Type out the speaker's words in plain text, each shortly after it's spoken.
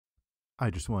I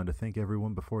just wanted to thank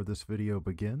everyone before this video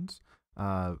begins.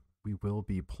 We will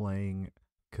be playing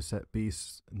Cassette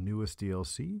Beasts' newest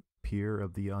DLC, Pier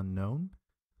of the Unknown.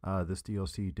 This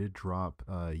DLC did drop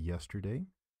yesterday,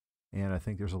 and I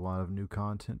think there's a lot of new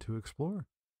content to explore.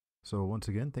 So once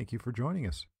again, thank you for joining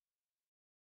us.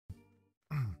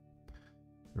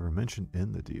 They were mentioned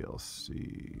in the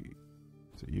DLC.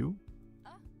 Is it you?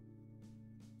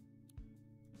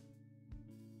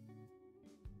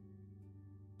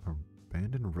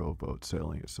 Abandoned rowboat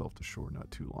sailing itself to shore not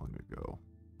too long ago.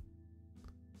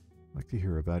 I'd like to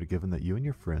hear about it, given that you and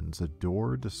your friends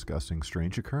adore discussing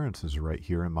strange occurrences right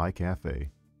here in my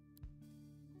cafe.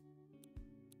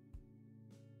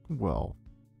 Well,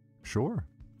 sure.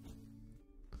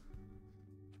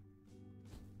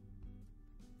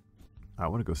 I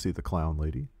want to go see the clown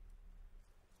lady.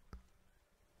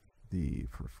 The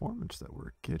performance that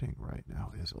we're getting right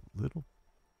now is a little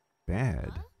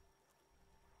bad. Huh?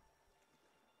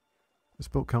 This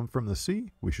boat come from the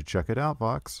sea. We should check it out,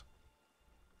 Vox.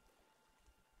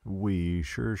 We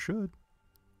sure should.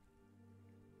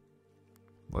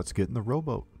 Let's get in the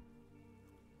rowboat.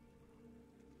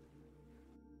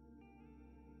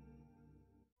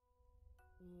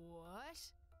 What?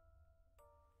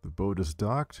 The boat is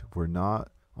docked. We're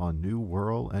not on New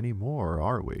World anymore,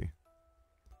 are we?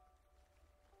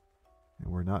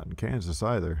 And we're not in Kansas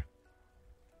either.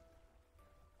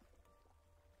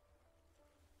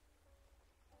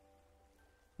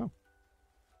 Oh.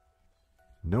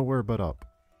 Nowhere but up.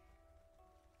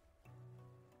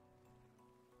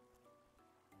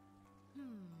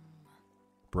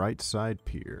 Brightside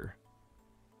Pier.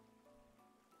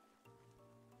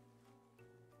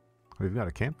 We've got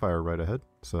a campfire right ahead,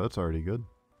 so that's already good.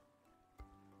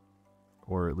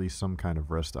 Or at least some kind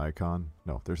of rest icon.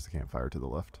 No, there's the campfire to the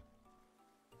left.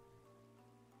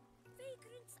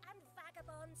 Vagrants and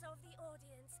vagabonds of the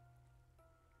audience.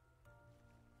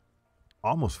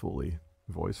 Almost fully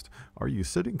voiced. Are you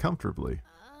sitting comfortably?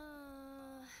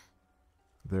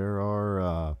 There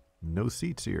are no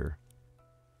seats here.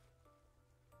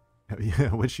 Yeah,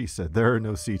 what she said. There are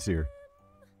no seats here.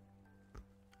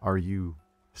 Are you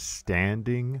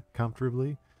standing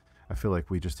comfortably? I feel like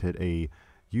we just hit a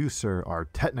 "you, sir, are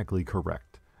technically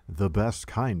correct. The best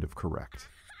kind of correct."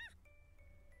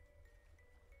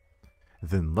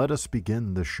 Then let us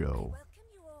begin the show.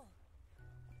 Welcome you all.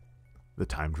 The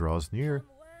time draws near Come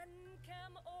one,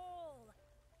 come all.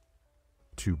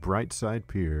 to Brightside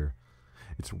Pier.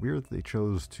 It's weird they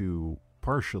chose to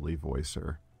partially voice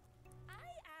her.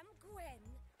 I am Gwen.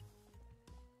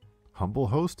 Humble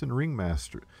host and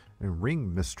ringmaster and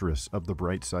ring mistress of the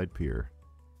Brightside Pier.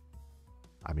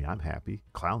 I mean, I'm happy.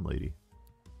 Clown lady.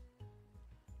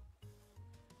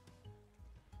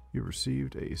 You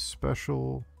received a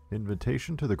special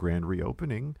invitation to the grand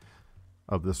reopening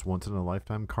of this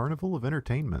once-in-a-lifetime carnival of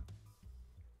entertainment.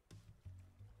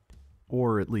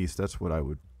 Or at least that's what I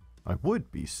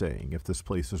would be saying if this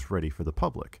place is ready for the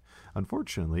public.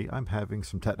 Unfortunately, I'm having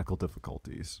some technical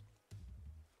difficulties.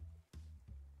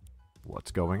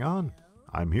 What's going on?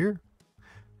 I'm here.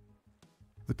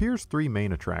 The pier's three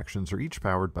main attractions are each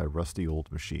powered by rusty old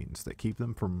machines that keep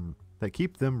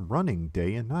them running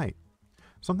day and night.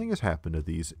 Something has happened to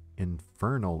these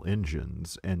infernal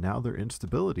engines, and now their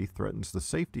instability threatens the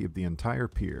safety of the entire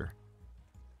pier.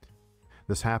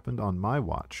 This happened on my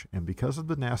watch, and because of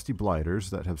the nasty blighters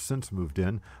that have since moved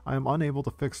in, I am unable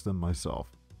to fix them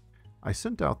myself. I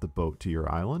sent out the boat to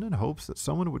your island in hopes that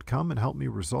someone would come and help me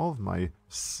resolve my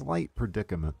slight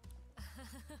predicament.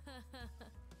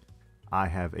 I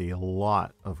have a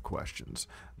lot of questions,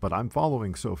 but I'm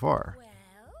following so far. Well,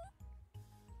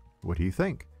 What do you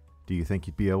think? Do you think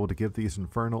you'd be able to give these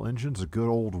infernal engines a good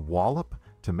old wallop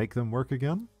to make them work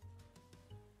again?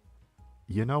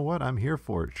 You know what? I'm here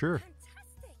for it, sure.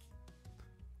 fantastic.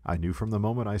 I knew from the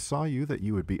moment I saw you that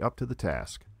you would be up to the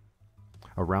task.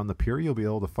 Around the pier, you'll be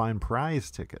able to find prize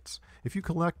tickets. If you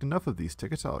collect enough of these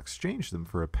tickets, I'll exchange them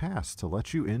for a pass to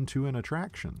let you into an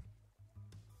attraction.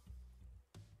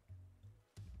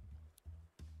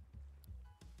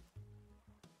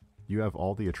 You have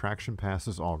all the attraction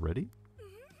passes already?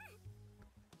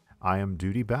 I am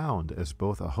duty-bound as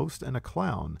both a host and a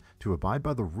clown to abide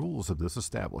by the rules of this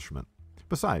establishment.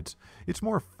 Besides, it's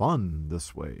more fun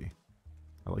this way.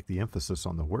 I like the emphasis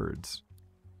on the words.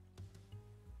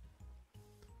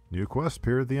 New quest,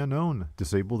 Pier of the Unknown.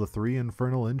 Disable the 3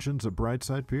 infernal engines at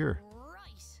Brightside Pier.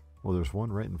 Right. Well, there's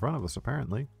one right in front of us,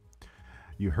 apparently.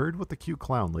 You heard what the cute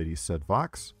clown lady said,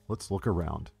 Vox. Let's look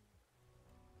around.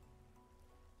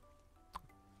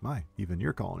 My, even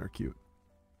you're calling her cute.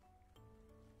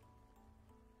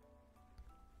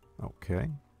 Okay.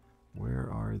 Where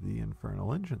are the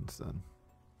infernal engines then?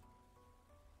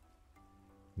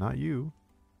 Not you.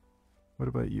 What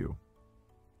about you?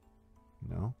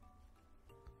 No.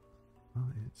 Well,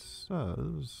 it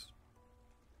says...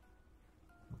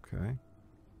 Okay.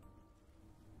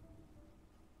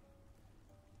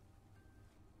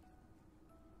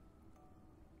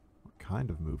 What kind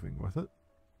of moving with it?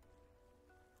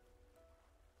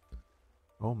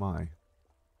 Oh my.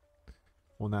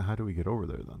 Well, now how do we get over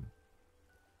there then?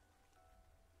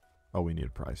 Oh, we need a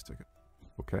prize ticket.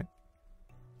 Okay.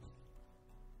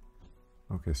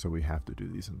 Okay, so we have to do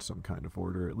these in some kind of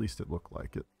order. At least it looked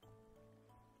like it.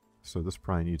 So this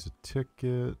probably needs a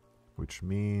ticket, which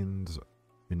means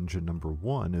engine number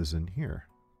 1 is in here.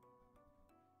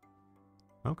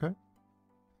 Okay.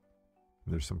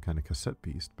 There's some kind of cassette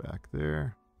beast back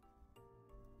there.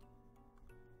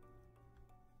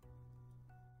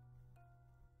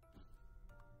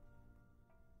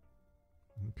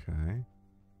 Okay.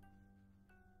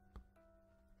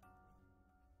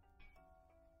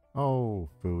 Oh,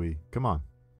 phooey. Come on.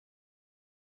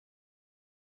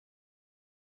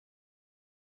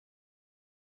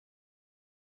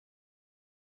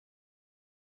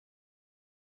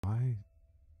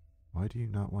 Why do you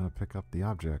not want to pick up the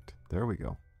object? There we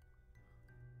go.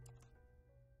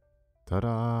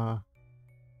 Ta-da!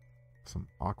 Some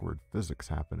awkward physics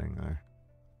happening there.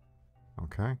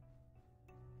 Okay.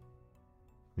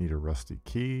 Need a rusty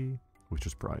key, which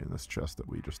is probably in this chest that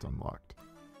we just unlocked.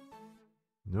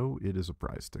 No, it is a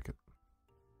prize ticket.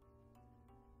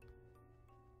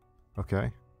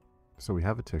 Okay. So we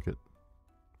have a ticket.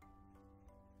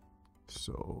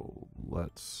 So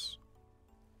let's...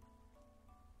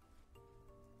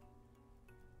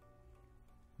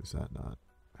 Is that not...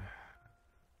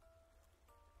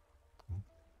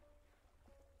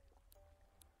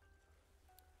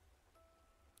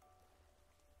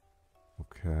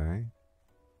 Okay.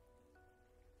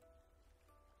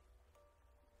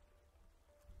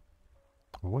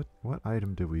 What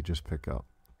item did we just pick up?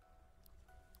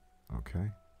 Okay.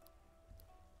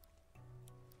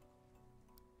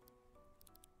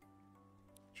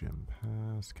 Gym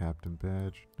pass, captain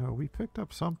badge. No, we picked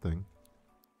up something.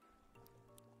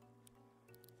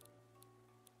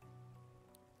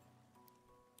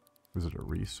 Was it a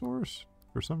resource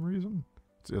for some reason?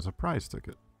 It's a prize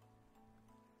ticket.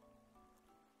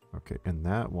 Okay, and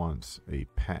that wants a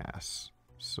pass.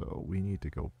 So we need to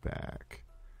go back.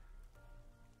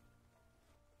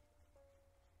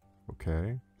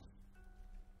 Okay.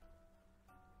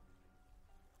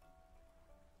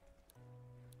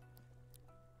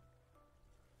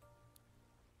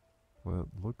 Well,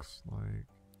 it looks like...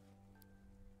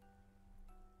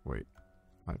 Wait.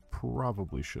 I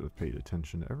probably should have paid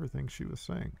attention to everything she was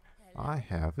saying. I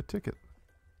have a ticket.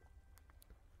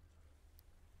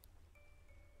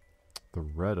 The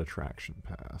red attraction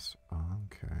pass.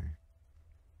 Okay.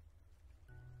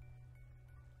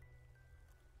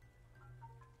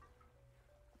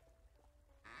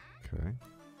 Okay.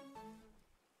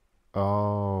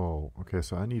 Oh, okay,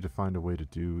 so I need to find a way to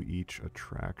do each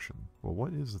attraction. Well,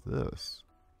 what is this?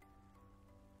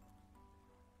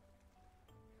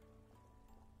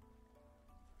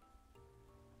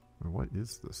 Or what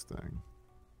is this thing?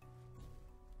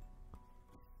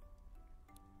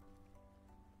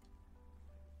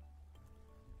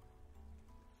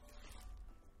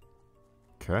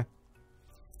 Okay.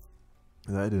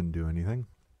 That didn't do anything.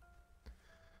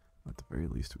 At the very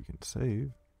least, we can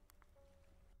save.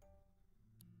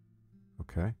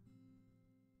 Okay.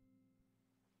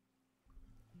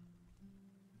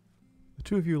 The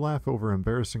two of you laugh over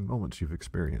embarrassing moments you've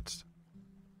experienced.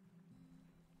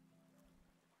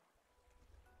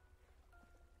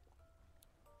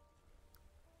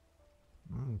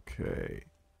 Okay.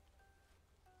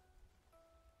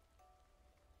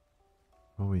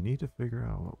 Well, we need to figure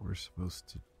out what we're supposed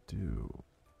to do.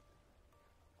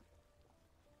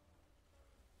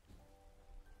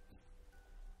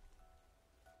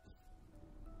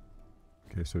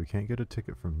 Okay, so we can't get a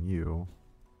ticket from you.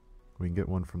 We can get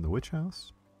one from the witch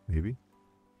house? Maybe.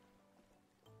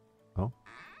 Oh.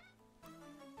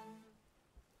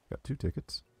 Got 2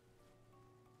 tickets.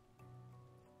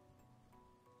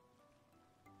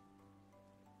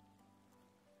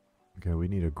 Okay, we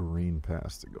need a green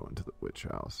pass to go into the witch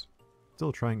house.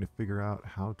 Still trying to figure out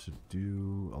how to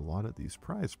do a lot of these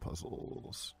prize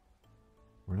puzzles.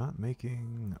 We're not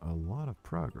making a lot of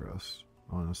progress,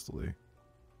 honestly.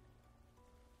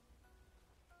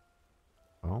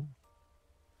 Oh.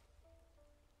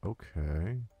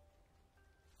 Okay.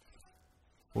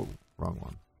 Whoa, wrong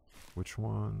one. Which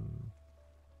one?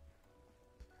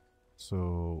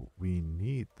 So, we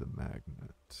need the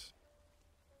magnet.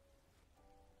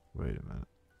 Wait a minute.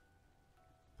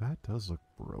 That does look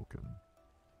broken.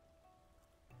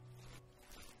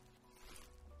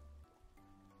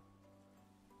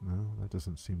 No, that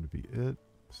doesn't seem to be it.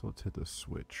 So let's hit the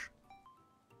switch.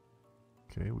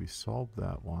 Okay, we solved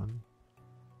that one.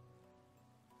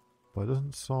 But it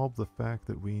doesn't solve the fact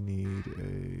that we need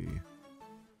a...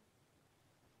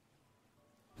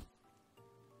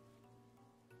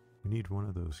 We need one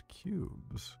of those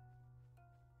cubes.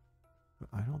 But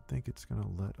I don't think it's going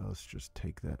to let us just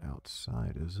take that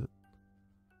outside, is it?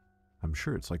 I'm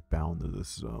sure it's like bound to this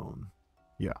zone.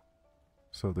 Yeah.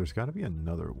 So there's got to be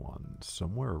another one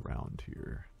somewhere around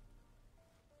here.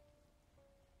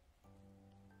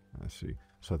 I see.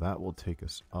 So that will take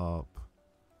us up.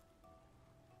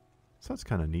 So that's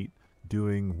kind of neat.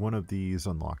 Doing one of these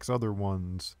unlocks other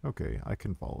ones. Okay, I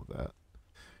can follow that.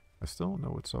 I still don't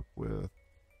know what's up with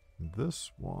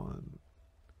this one.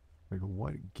 Like,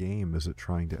 what game is it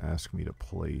trying to ask me to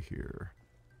play here?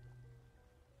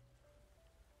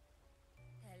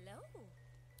 Hello.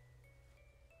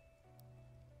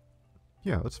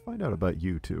 Yeah, let's find out about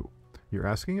you too. You're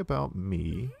asking about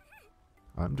me.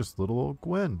 I'm just little old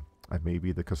Gwen. I may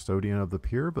be the custodian of the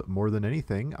pier, but more than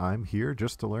anything, I'm here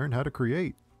just to learn how to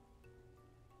create.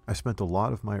 I spent a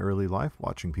lot of my early life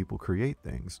watching people create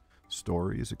things,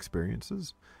 stories,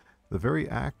 experiences. The very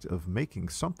act of making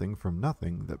something from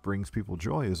nothing that brings people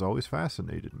joy has always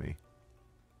fascinated me.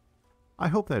 I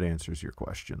hope that answers your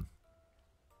question.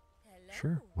 Hello.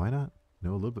 Sure, why not?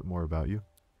 Know a little bit more about you.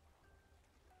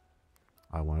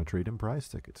 I want to trade in prize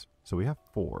tickets. So we have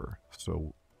 4.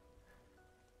 So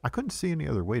I couldn't see any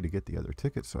other way to get the other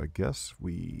tickets, so I guess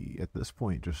we, at this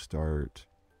point, just start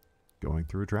going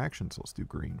through attractions. Let's do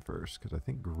green first, because I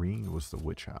think green was the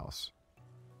witch house.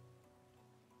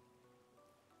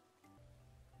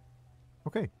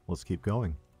 Okay, let's keep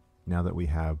going. Now that we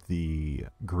have the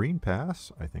green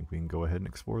pass, I think we can go ahead and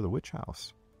explore the witch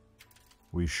house.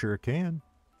 We sure can.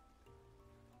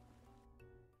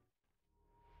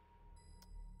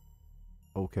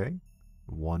 Okay,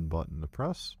 1 button to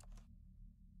press.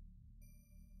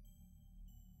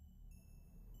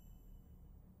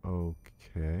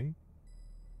 Okay.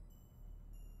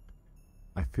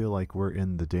 I feel like we're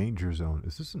in the danger zone.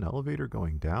 Is this an elevator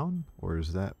going down, or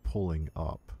is that pulling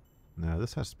up? No,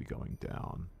 this has to be going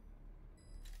down.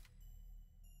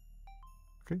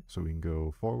 Okay, so we can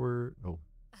go forward. Oh,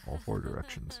 all 4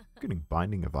 directions. Getting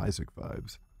Binding of Isaac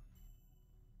vibes.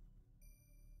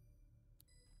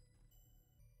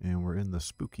 And we're in the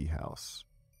spooky house.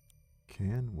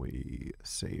 Can we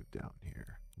save down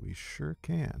here? We sure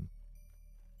can.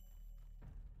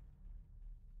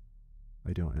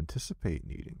 I don't anticipate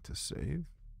needing to save.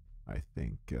 I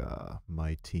think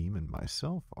my team and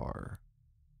myself are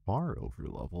far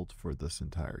over-leveled for this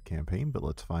entire campaign, but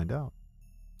let's find out.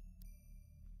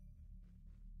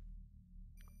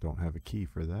 Don't have a key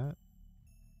for that.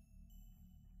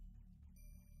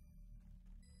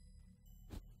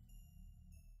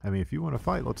 I mean, if you want to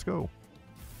fight, let's go.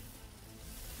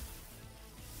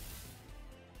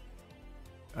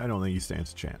 I don't think he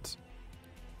stands a chance.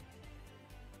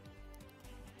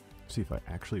 See if I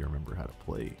actually remember how to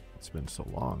play. It's been so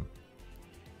long.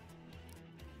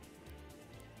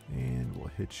 And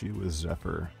we'll hit you with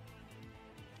Zephyr.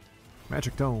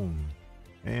 Magic Tome.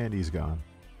 And he's gone.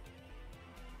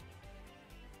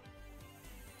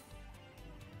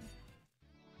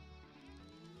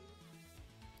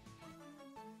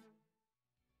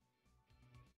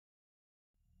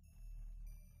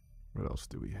 What else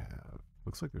do we have?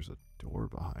 Looks like there's a door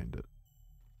behind it.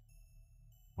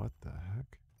 What the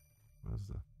heck? What is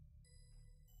the...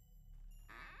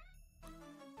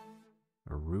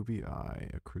 A ruby eye.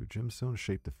 A crude gemstone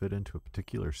shaped to fit into a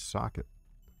particular socket.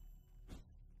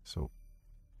 So,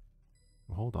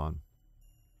 hold on.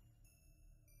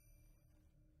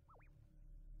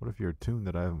 What if you're a tune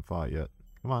that I haven't fought yet?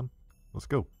 Come on, let's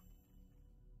go.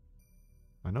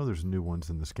 I know there's new ones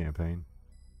in this campaign.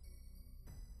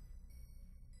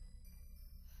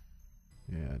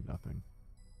 Yeah, nothing.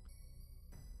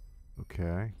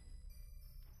 Okay.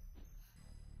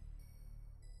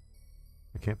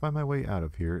 I can't find my way out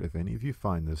of here. If any of you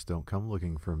find this, don't come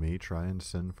looking for me. Try and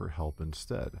send for help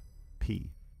instead.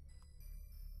 P.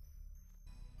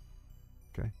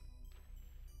 Okay.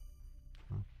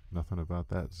 Well, nothing about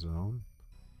that zone.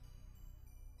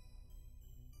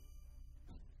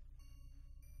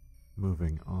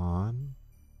 Moving on.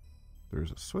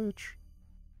 There's a switch.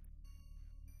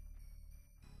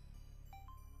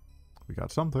 We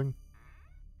got something.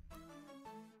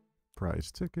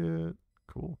 Prize ticket.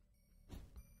 Cool.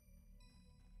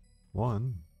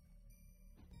 1.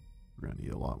 We're going to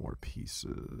need a lot more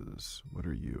pieces. What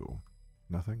are you?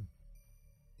 Nothing?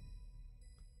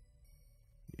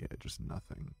 Yeah, just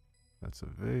nothing. That's a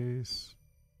vase.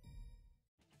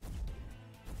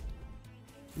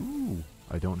 Ooh,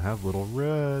 I don't have little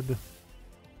red.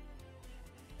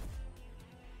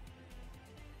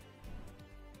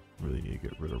 Really need to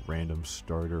get rid of random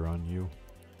starter on you.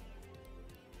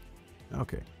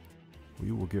 Okay,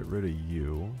 we will get rid of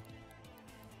you.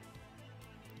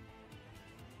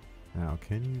 Now,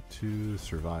 can you two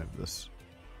survive this?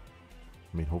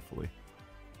 I mean, hopefully.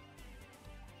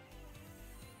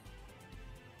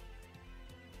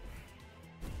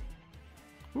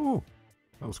 Ooh,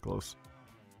 that was close.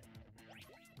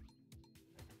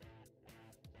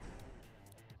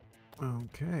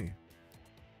 Okay.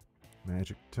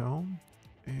 Magic tome.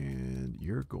 And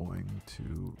you're going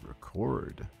to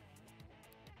record.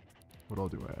 What all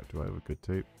do I have? Do I have a good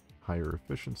tape? Higher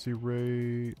efficiency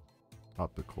rate.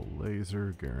 Optical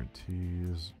laser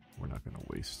guarantees. We're not going to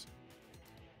waste.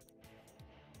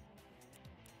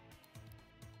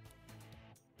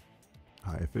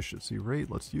 High efficiency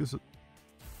rate. Let's use it.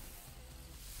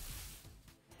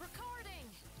 Recording.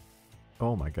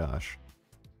 Oh my gosh.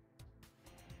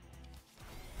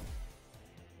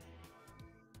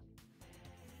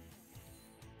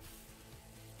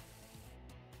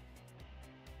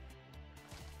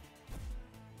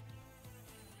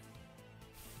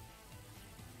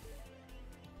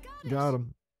 Got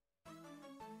him.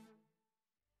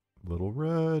 Little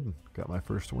red. Got my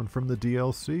first one from the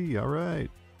DLC.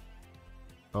 Alright.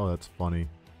 Oh, that's funny.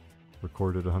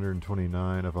 Recorded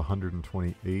 129 of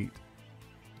 128.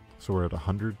 So we're at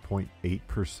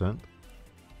 100.8%.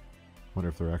 Wonder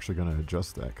if they're actually going to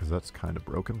adjust that, because that's kind of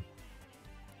broken.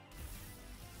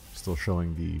 Still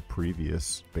showing the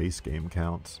previous base game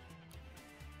counts.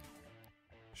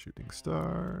 Shooting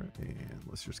star. And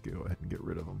let's just go ahead and get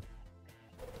rid of them.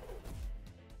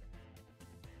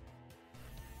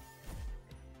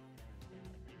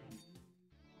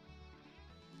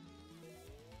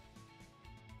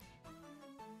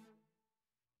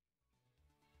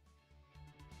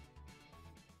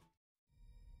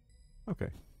 Okay.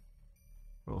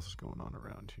 What else is going on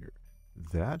around here?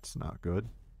 That's not good.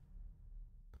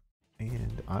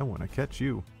 And I want to catch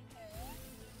you.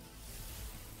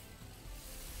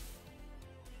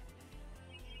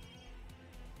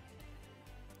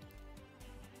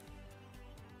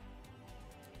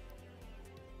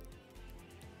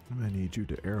 I'm going to need you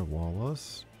to air wall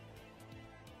us.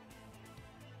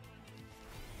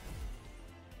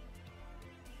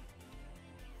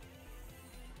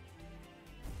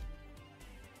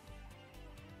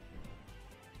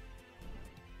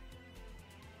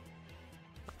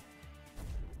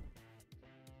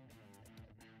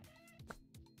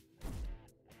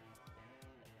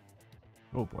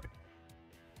 Oh boy.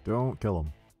 Don't kill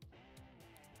him.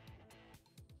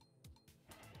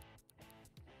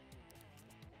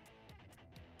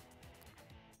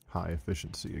 High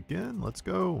efficiency again. Let's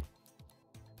go.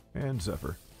 And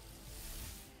Zephyr.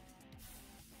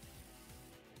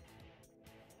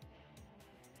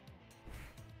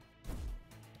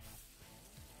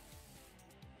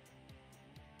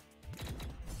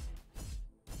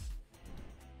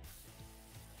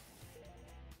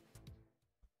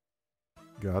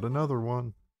 Got another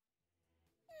one.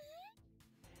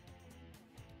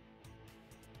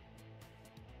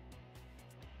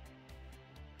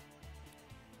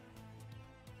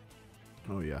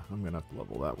 Oh yeah, I'm gonna have to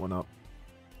level that one up.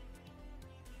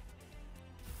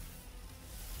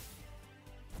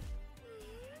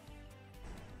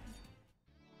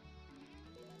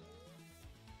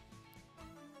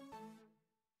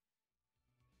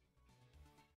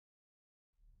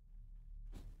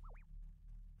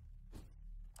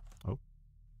 Oh.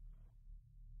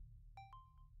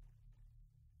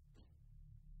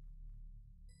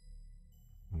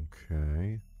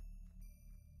 Okay.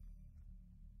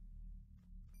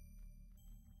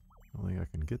 I don't think I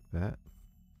can get that.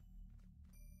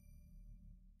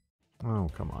 Oh,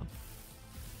 come on.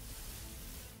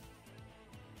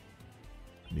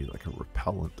 I need like a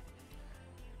repellent.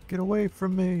 Get away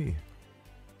from me!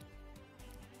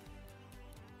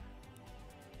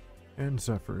 And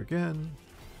Zephyr again.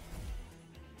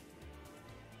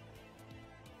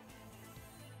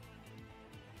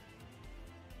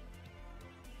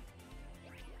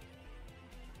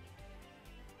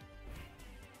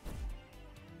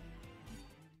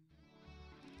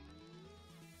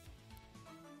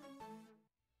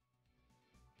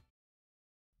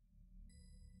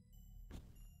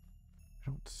 I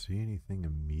don't see anything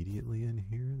immediately in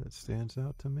here that stands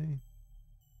out to me.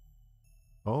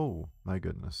 Oh, my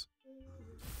goodness.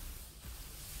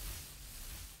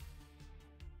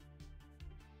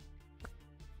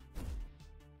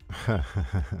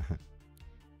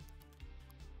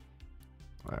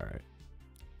 Alright.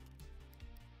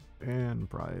 And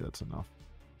probably that's enough.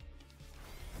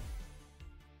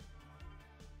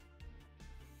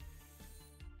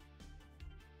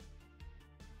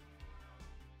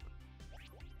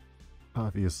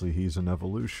 Obviously, he's an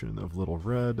evolution of Little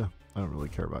Red. I don't really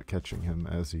care about catching him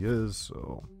as he is,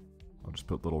 so I'll just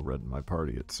put Little Red in my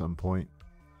party at some point.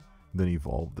 Then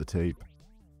evolve the tape.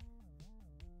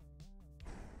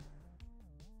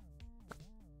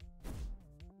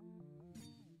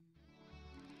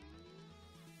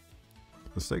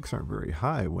 The stakes aren't very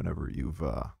high whenever you've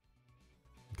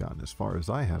gotten as far as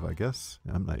I have, I guess.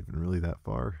 I'm not even really that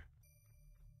far.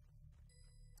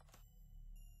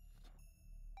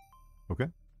 Okay.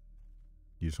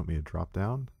 You just want me to drop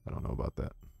down? I don't know about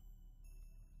that.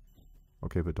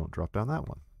 Okay, but don't drop down that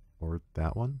one. Or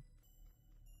that one?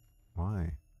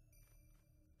 Why?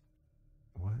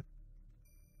 What?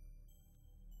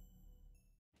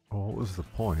 Oh, what was the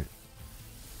point?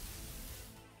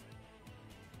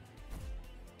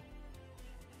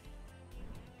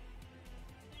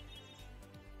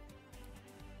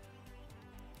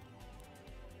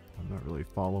 I'm not really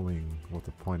following what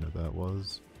the point of that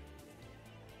was.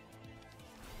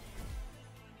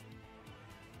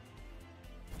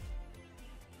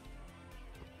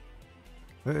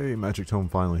 Hey, Magic Tome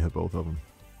finally hit both of them.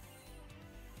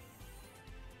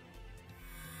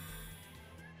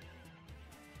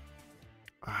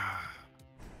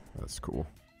 That's cool.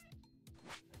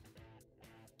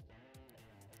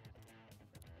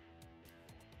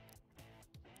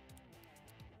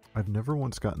 I've never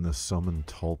once gotten the Summon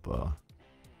Tulpa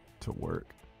to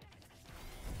work.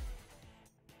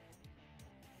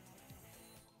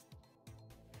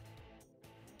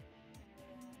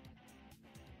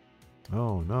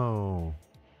 Oh no.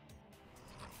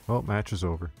 Well, match is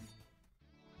over.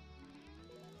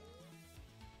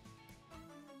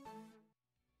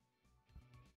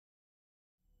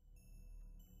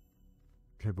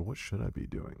 Okay, but what should I be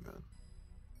doing then?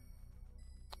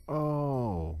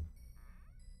 Oh.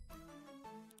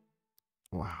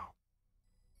 Wow.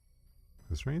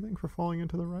 Is there anything for falling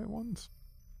into the right ones?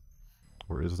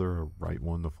 Or is there a right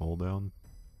one to fall down?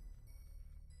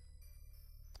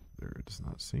 There does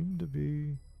not seem to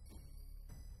be.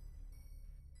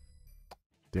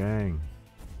 Dang.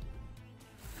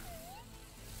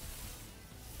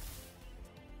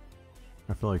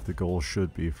 I feel like the goal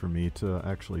should be for me to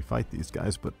actually fight these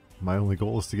guys, but my only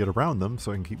goal is to get around them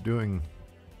so I can keep doing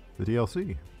the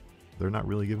DLC. They're not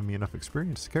really giving me enough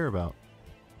experience to care about.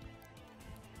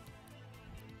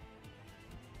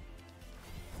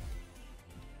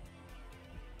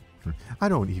 I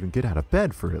don't even get out of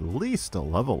bed for at least a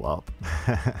level up.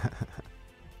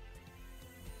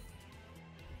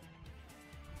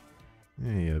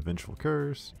 Hey, a Vengeful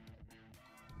Curse.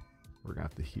 We're gonna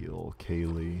have to heal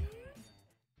Kaylee.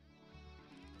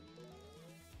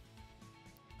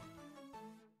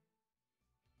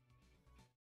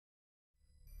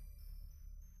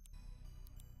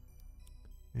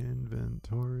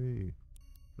 Inventory.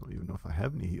 I don't even know if I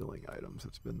have any healing items.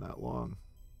 It's been that long.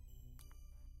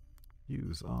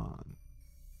 Use on.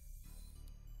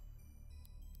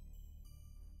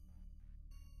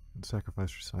 And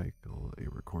sacrifice recycle a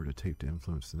recorded tape to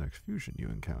influence the next fusion you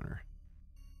encounter.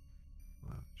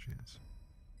 Well, chance.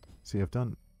 See, I've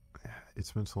done.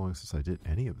 It's been so long since I did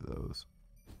any of those.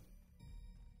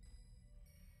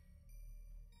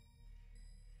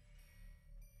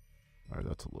 Alright,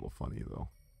 that's a little funny though.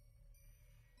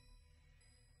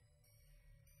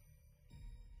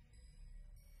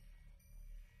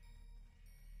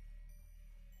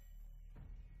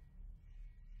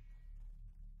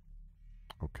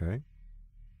 Okay.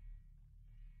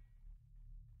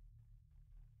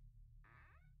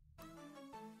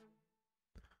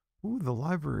 Ooh, the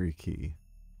library key.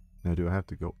 Now do I have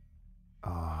to go?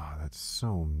 Ah, that's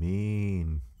so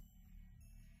mean.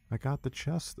 I got the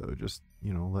chest though. Just,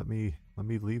 you know, let me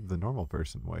leave the normal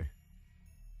person way.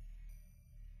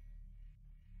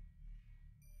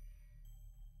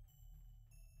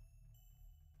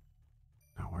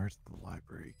 Now where's the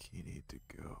library key need to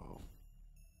go?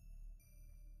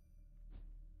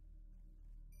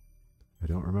 I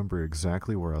don't remember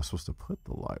exactly where I was supposed to put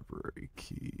the library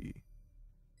key.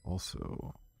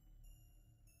 Also,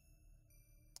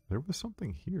 there was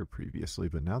something here previously,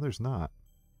 but now there's not.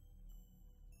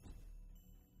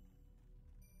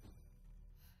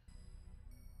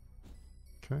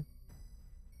 Okay.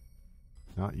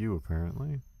 Not you,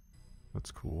 apparently. That's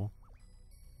cool.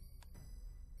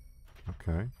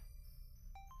 Okay.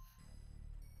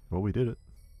 Well, we did it.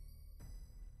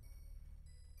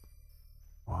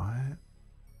 What?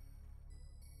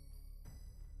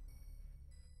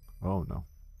 Oh no.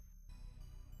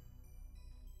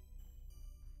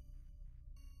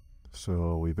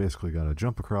 So we basically got to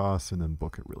jump across and then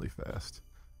book it really fast.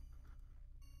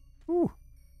 Ooh.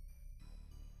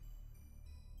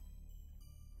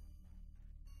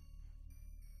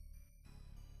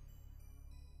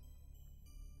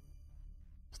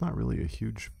 It's not really a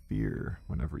huge fear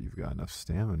whenever you've got enough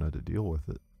stamina to deal with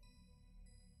it.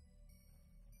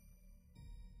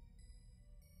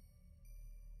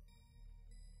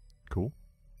 Cool.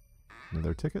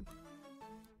 Another ticket?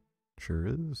 Sure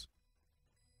is.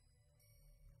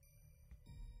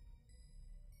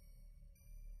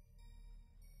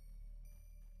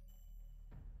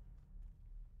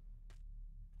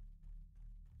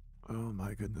 Oh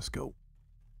my goodness, go.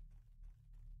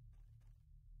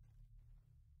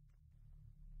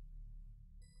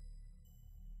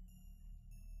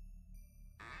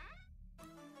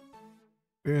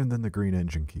 And then the green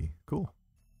engine key. Cool.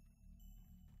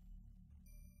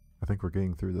 I think we're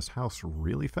getting through this house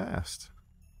really fast.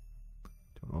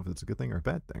 Don't know if it's a good thing or a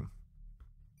bad thing.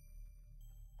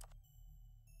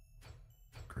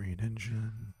 Green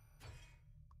engine.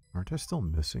 Aren't I still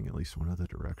missing at least one of the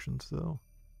directions, though?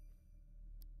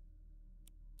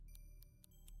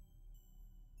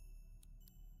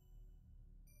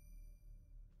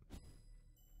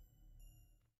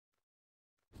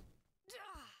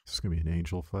 Is this going to be an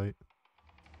angel fight?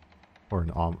 Or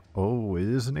an oh, it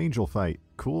is an angel fight.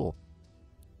 Cool.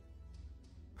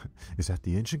 Is that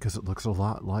the engine? Because it looks a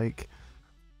lot like...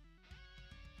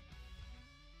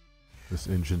 This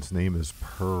engine's name is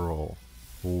Pearl.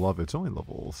 Love it. It's only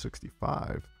level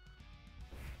 65.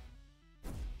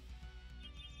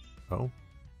 Oh.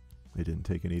 They didn't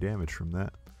take any damage from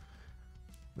that.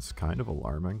 It's kind of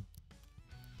alarming.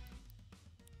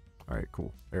 Alright,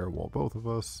 cool. Air wall both of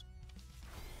us.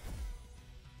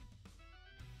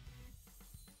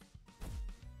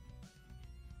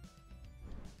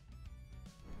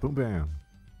 Boom bam.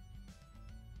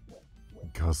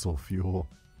 Guzzle fuel.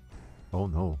 Oh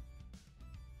no.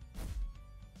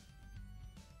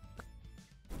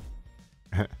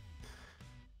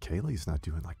 Kaylee's not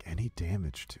doing like any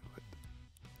damage to it.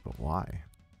 But why?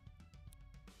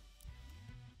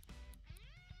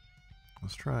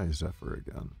 Let's try Zephyr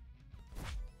again.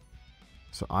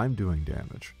 So I'm doing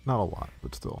damage. Not a lot,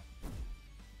 but still.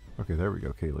 Okay, there we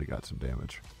go. Kaylee got some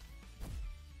damage.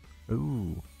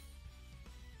 Ooh.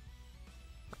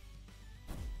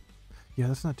 Yeah,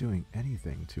 that's not doing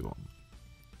anything to him.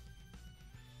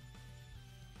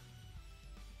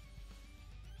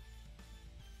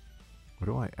 What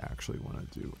do I actually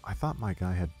want to do? I thought my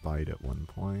guy had bite at one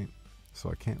point, so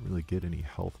I can't really get any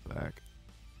health back.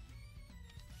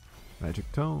 Magic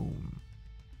Tome.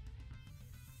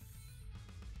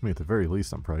 I mean, at the very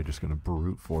least, I'm probably just going to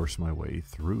brute force my way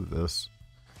through this,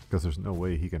 because there's no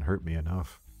way he can hurt me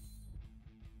enough.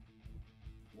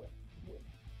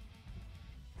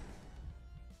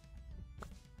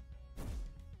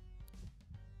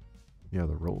 Yeah,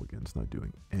 the roll again's not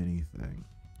doing anything.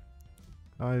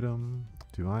 Item.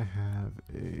 Do I have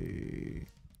a...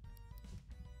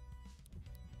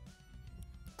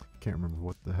 Can't remember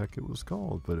what the heck it was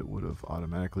called, but it would have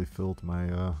automatically filled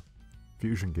my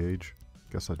fusion gauge.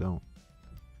 Guess I don't.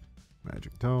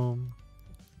 Magic Tome.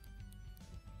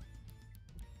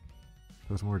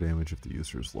 Does more damage if the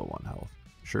user is low on health.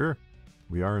 Sure.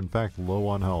 We are in fact low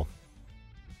on health.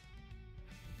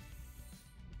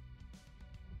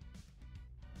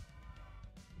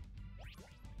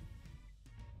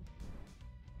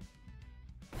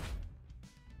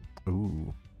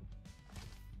 Ooh.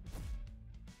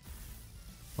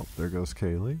 Oh, there goes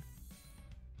Kaylee.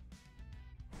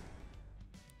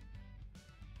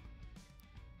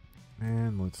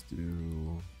 And let's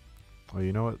do... Oh,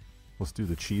 you know what? Let's do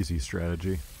the cheesy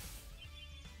strategy.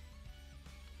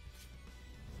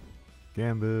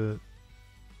 Gambit.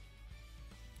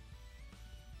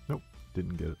 Nope,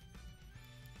 didn't get it.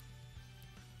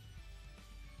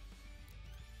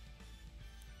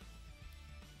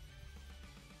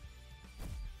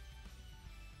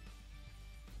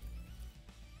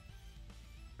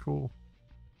 Cool.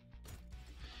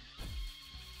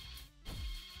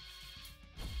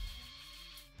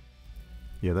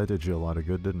 Yeah, that did you a lot of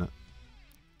good, didn't it?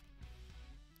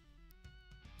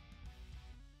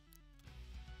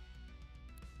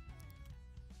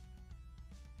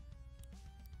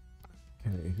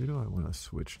 Okay, who do I want to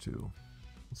switch to?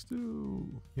 Let's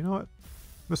do... You know what?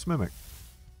 Miss Mimic.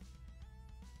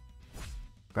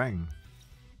 Bang.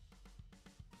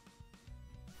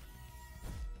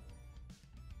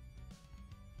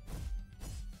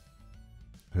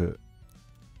 Hit.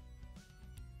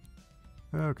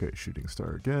 Okay, shooting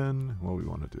star again. What do we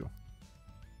want to do?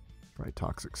 Probably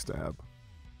toxic stab.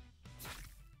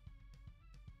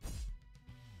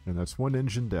 And that's one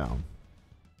engine down.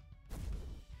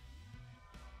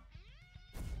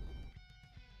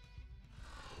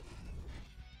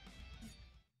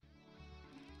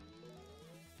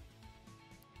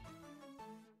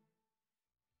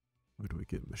 Where do we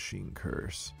get Machine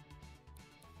Curse?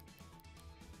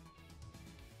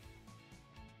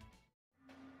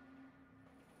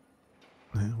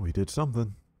 Yeah, we did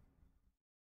something.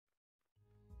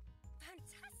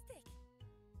 Fantastic.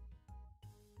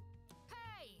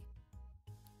 Hey.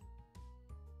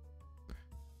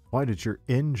 Why did your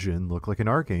engine look like an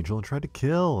archangel and try to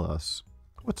kill us?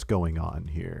 What's going on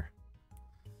here?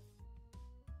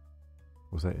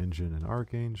 Was that engine an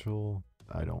archangel?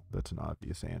 That's an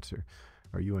obvious answer.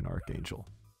 Are you an archangel?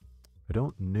 I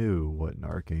don't know what an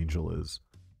archangel is.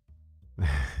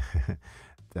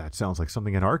 That sounds like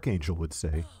something an archangel would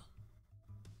say.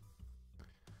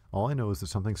 All I know is that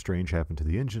something strange happened to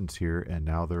the engines here, and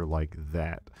now they're like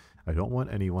that. I don't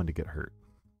want anyone to get hurt.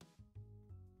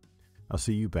 I'll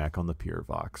see you back on the pier,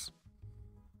 Vox.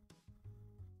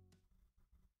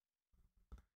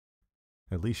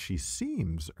 At least she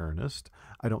seems earnest.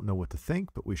 I don't know what to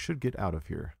think, but we should get out of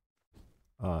here.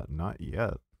 Not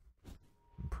yet.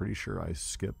 I'm pretty sure I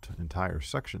skipped entire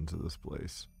sections of this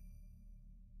place.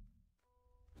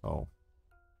 Oh.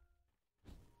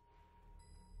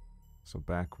 So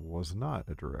back was not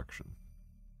a direction.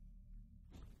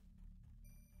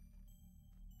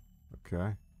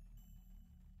 Okay.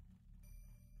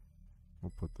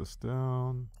 We'll put this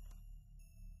down.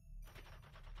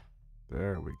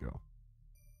 There we go.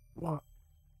 What?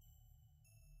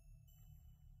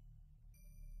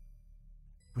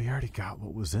 We already got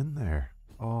what was in there.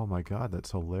 Oh my god,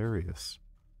 that's hilarious.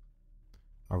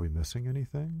 Are we missing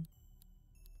anything?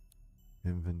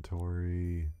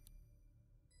 Inventory.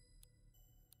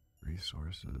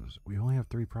 Resources. We only have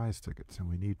 3 prize tickets and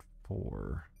we need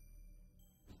 4.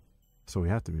 So we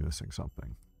have to be missing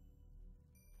something.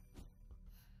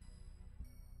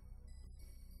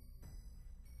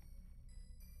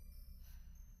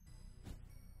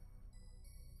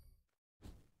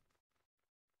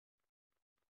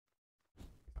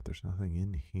 But there's nothing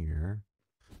in here.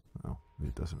 Oh,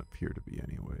 it doesn't appear to be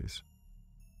anyways.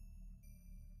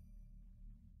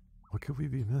 What could we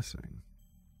be missing?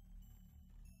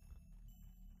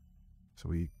 So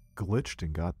we glitched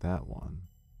and got that one.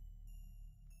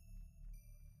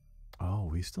 Oh,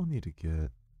 we still need to get...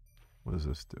 What does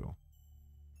this do?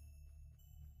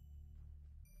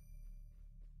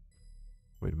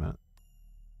 Wait a minute.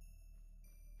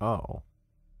 Oh.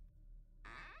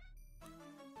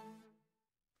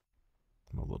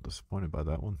 I'm a little disappointed by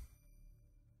that one.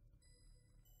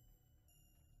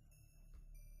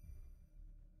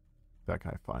 That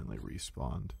guy finally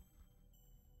respawned.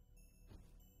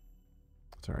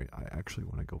 Sorry, I actually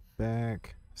want to go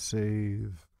back,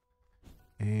 save,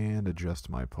 and adjust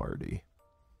my party.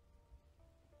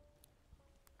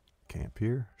 Camp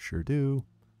here? Sure do.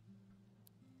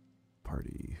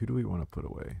 Party. Who do we want to put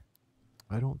away?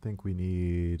 I don't think we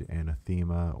need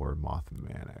Anathema or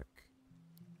Mothmanic.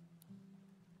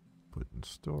 Put in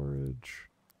storage.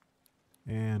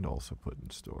 And also put in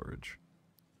storage.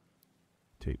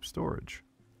 Tape storage.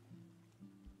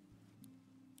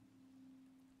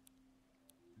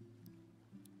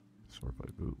 Sort by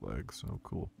bootlegs. Oh,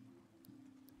 cool.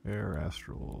 Air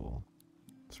Astral.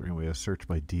 So anyway, a search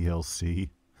by DLC.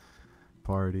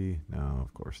 Party. No,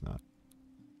 of course not.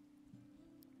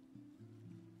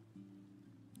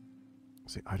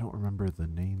 See, I don't remember the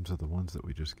names of the ones that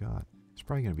we just got. It's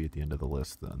probably going to be at the end of the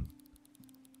list then.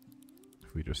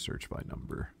 If we just search by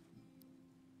number.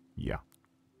 Yeah.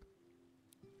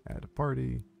 Add a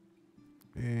party.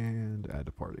 And add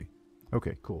a party.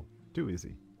 Okay, cool. Too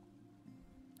easy.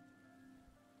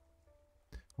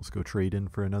 Let's go trade in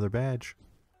for another badge.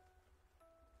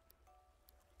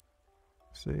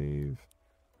 Save.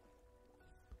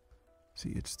 See,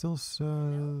 it still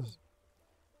says...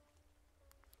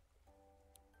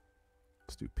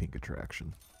 Let's do pink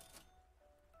attraction.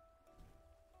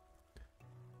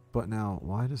 But now,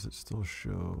 why does it still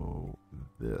show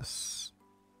this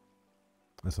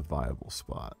as a viable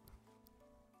spot?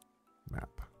 Map.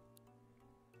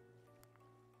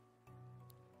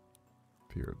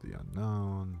 Pier of the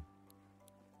Unknown.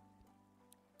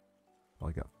 Well,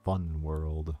 I got Fun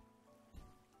World.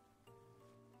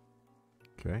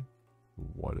 Okay.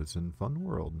 What is in Fun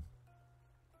World?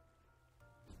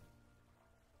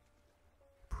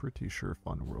 Pretty sure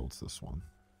Fun World's this one.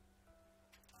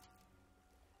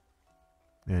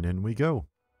 And in we go.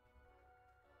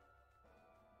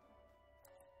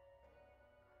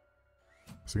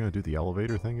 Is it going to do the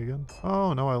elevator thing again?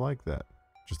 Oh, no, I like that.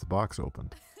 Just the box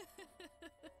opened.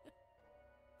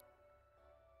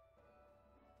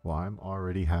 Well, I'm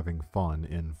already having fun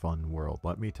in Fun World,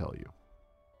 let me tell you.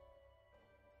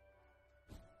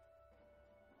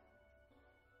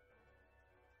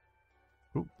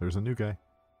 Ooh, there's a new guy.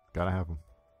 Gotta have him.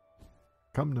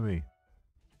 Come to me.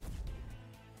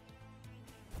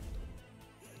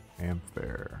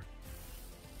 Amfair.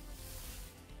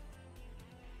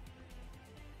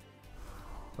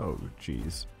 Oh,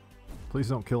 jeez. Please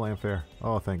don't kill Amfair.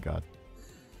 Oh, thank God.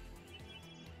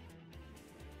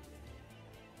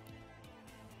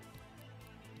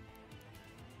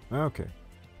 Okay.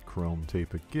 Chrome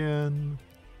tape again.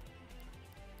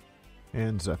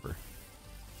 And Zephyr.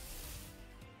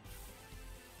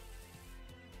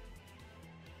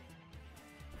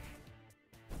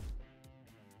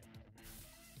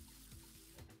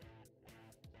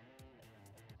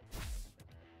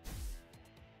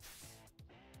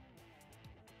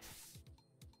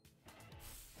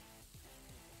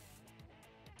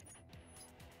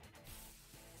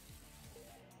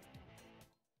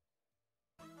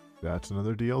 That's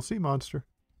another DLC monster.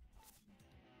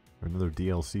 Or another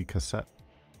DLC cassette.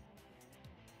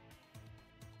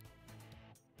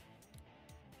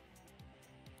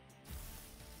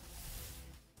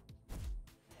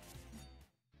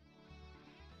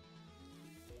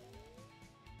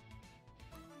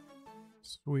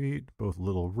 Sweet. Both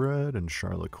Little Red and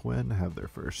Charlotte Quinn have their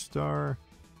first star.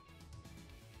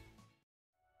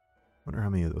 Wonder how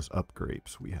many of those up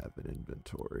grapes we have in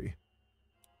inventory.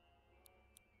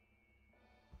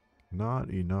 Not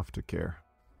enough to care.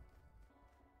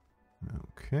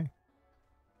 Okay.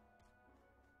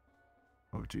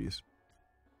 Oh, jeez.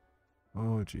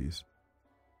 Oh, jeez.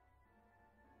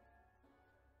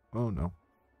 Oh, no.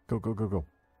 Go, go, go, go.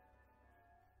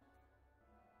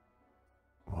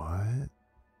 What?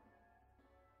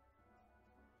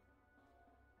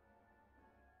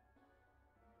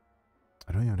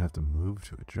 I don't even have to move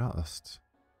to adjust.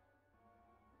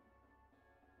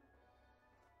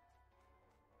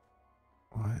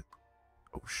 What?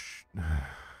 Oh,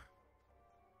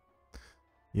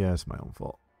 yeah, it's my own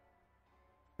fault.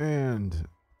 And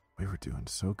we were doing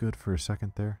so good for a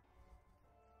second there.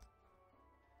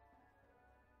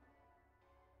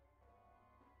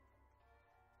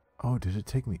 Oh, did it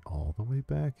take me all the way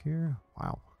back here?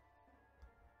 Wow.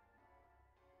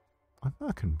 I'm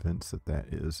not convinced that that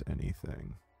is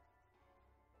anything.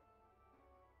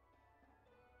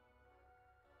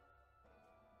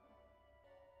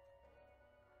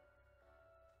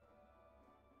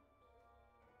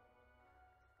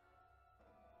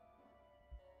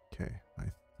 Okay, I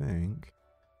think...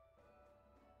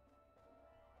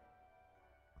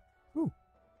 Ooh.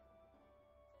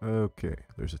 Okay,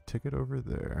 there's a ticket over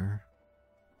there.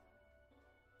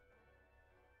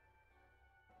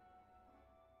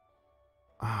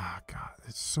 Ah, God,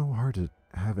 it's so hard to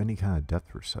have any kind of depth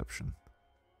perception.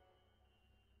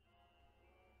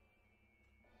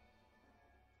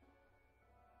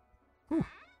 Whew.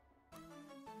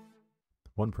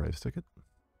 One prize ticket.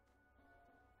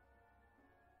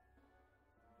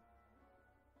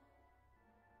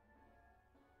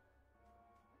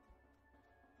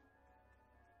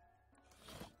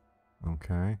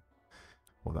 Okay.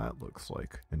 Well, that looks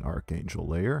like an Archangel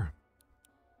layer.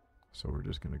 So we're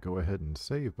just going to go ahead and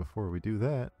save before we do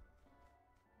that.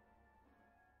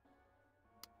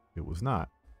 It was not.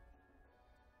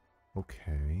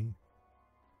 Okay.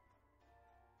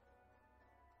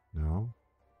 No.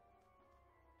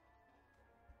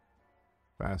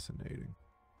 Fascinating.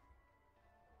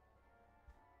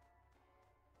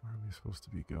 Where are we supposed to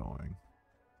be going?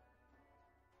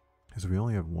 Because we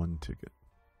only have one ticket.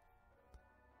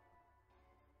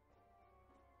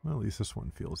 Well, at least this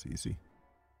one feels easy.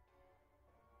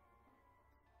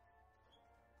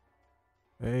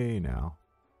 Hey now.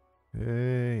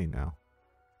 Hey now.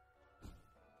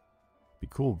 Be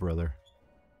cool, brother.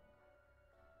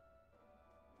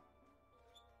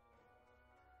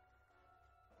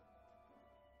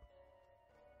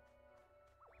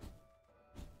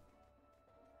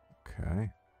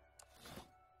 Okay.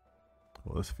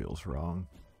 Well, this feels wrong.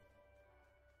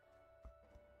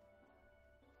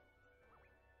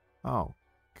 Oh,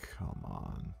 come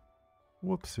on.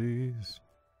 Whoopsies.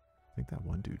 I think that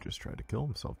one dude just tried to kill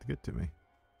himself to get to me.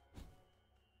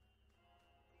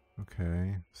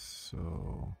 Okay,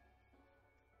 so...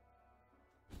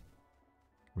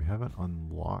 we haven't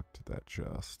unlocked that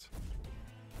chest.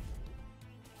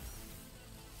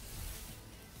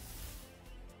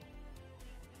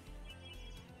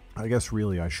 I guess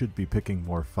really I should be picking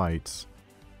more fights.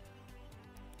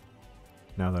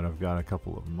 now that I've got a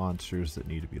couple of monsters that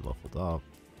need to be leveled up.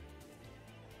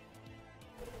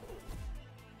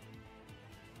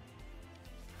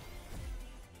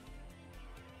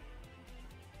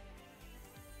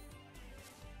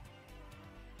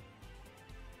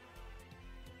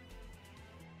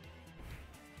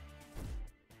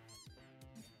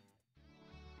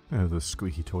 The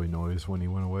squeaky toy noise when he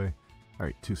went away.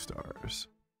 Alright, 2 stars.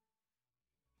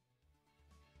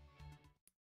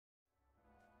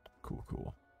 Cool,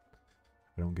 cool.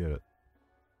 I don't get it.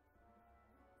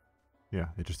 Yeah,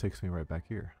 it just takes me right back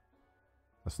here.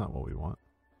 That's not what we want.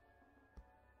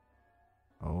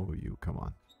 Oh, you, come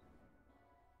on.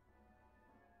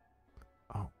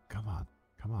 Oh, come on.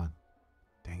 Come on.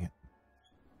 Dang it.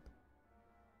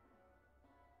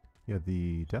 Yeah,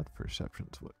 the depth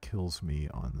perception's what kills me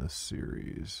on this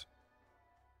series.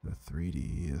 The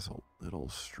 3D is a little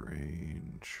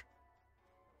strange.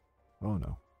 Oh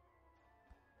no.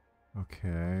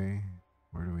 Okay.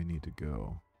 Where do we need to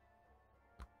go?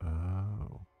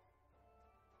 Oh.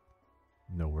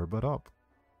 Nowhere but up.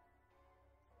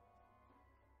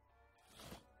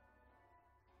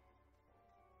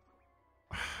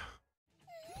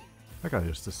 That guy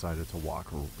just decided to walk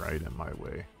right in my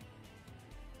way.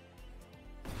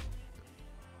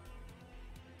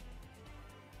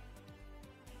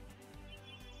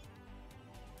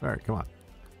 Alright, come on.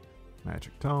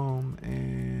 Magic Tome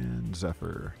and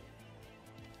Zephyr.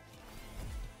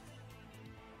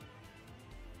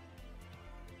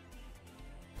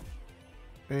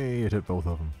 Hey, it hit both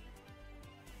of them.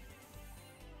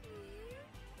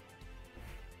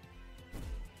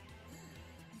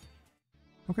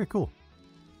 Okay, cool.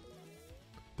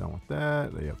 Done with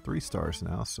that. They have 3 stars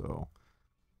now, so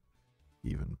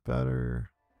even better.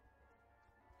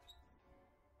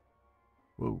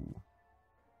 Whoa.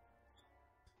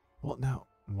 Well, now,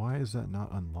 why is that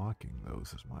not unlocking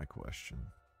those is my question.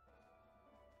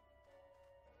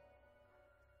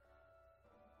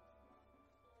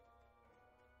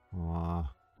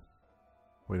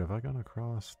 Wait, have I gone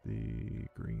across the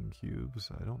green cubes?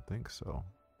 I don't think so.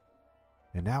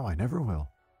 And now I never will.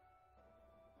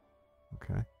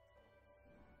 Okay.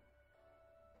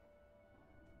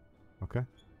 Okay.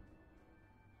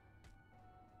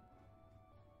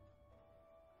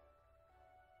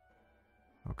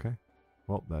 Okay.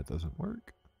 Well, that doesn't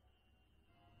work.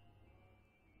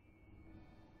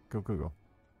 Go, go, go.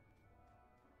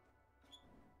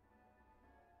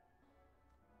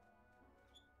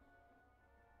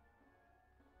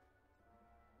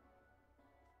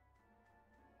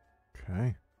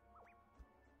 Okay.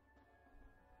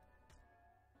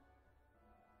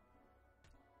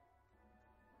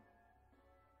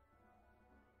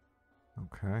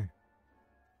 Okay.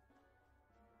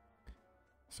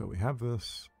 So we have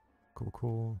this. Cool,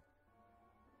 cool.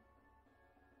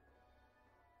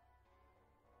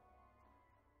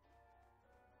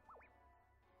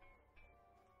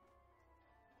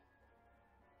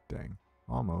 Dang.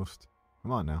 Almost.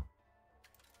 Come on now.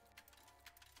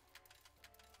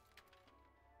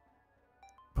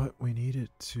 But we need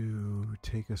it to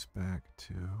take us back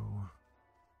to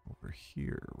over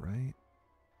here, right?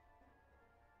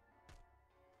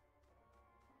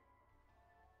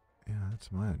 Yeah,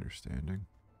 that's my understanding.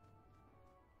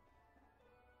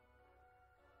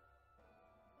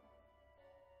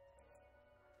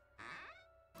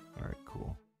 Alright,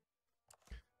 cool.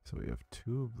 So we have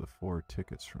 2 of the 4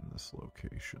 tickets from this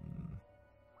location.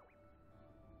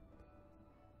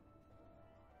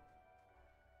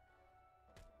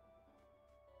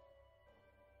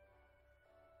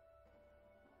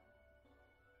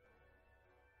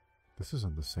 This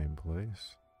isn't the same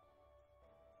place.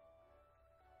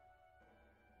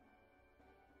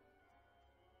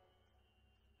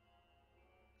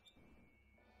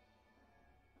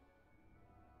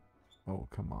 Oh,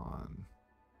 come on.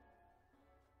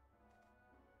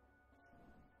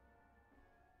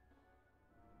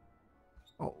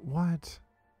 Oh, what?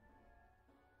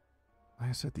 Like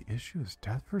I said, the issue is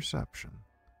depth perception.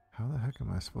 How the heck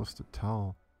am I supposed to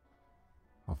tell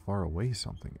how far away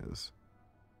something is?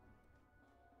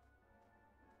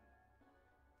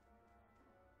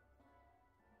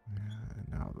 Yeah, and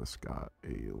now this got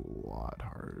a lot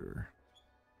harder.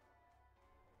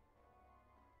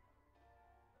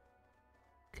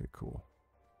 Okay, cool.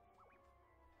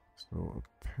 So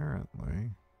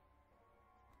apparently,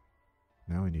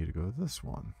 now we need to go to this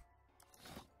one.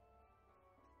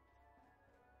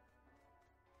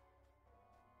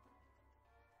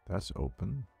 That's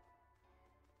open.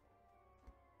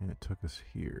 And it took us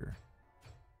here.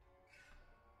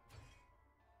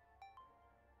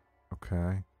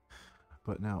 Okay.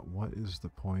 But now, what is the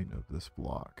point of this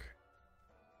block?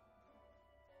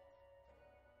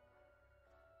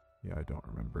 Yeah, I don't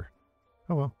remember.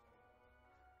 Oh well.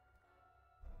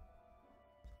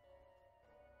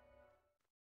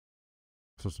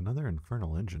 So it's another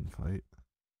Infernal Engine fight.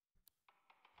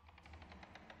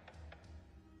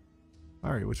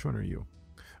 Alright, which one are you?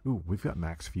 Ooh, we've got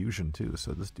max fusion too,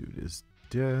 so this dude is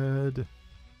dead.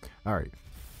 Alright,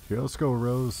 here, let's go,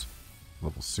 Rose.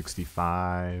 Level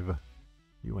 65.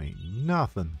 You ain't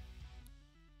nothing.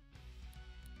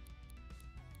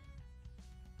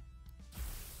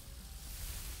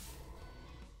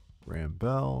 Ram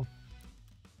Bell.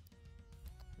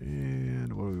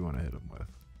 And what do we want to hit him with?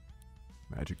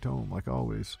 Magic Tome, like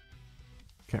always.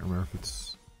 Can't remember if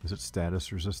it's... Is it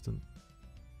status resistant?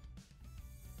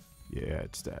 Yeah,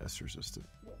 it's status resistant.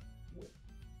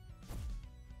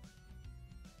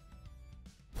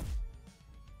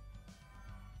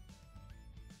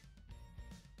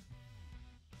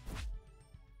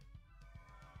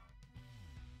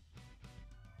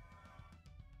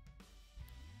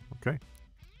 Okay.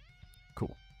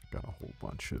 Cool. Got a whole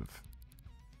bunch of...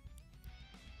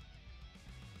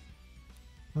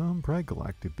 Bright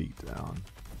Galactic Beatdown.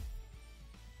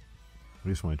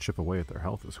 We just want to chip away at their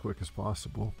health as quick as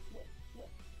possible.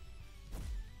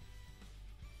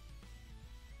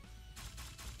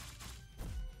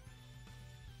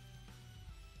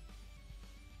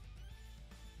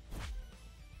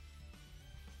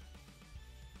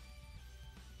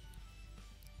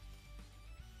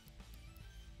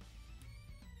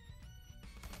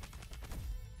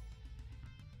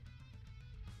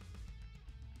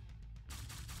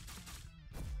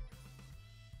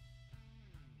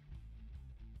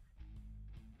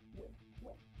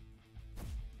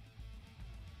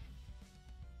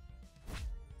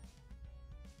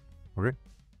 Okay,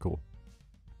 cool.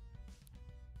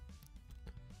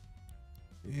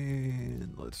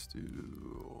 And let's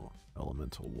do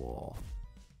Elemental Wall.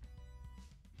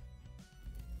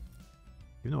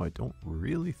 You know, I don't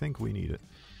really think we need it.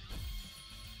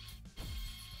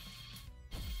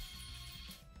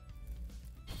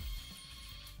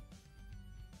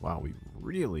 Wow, we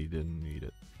really didn't need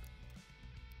it.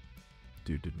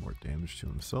 Dude did more damage to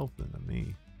himself than to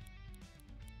me.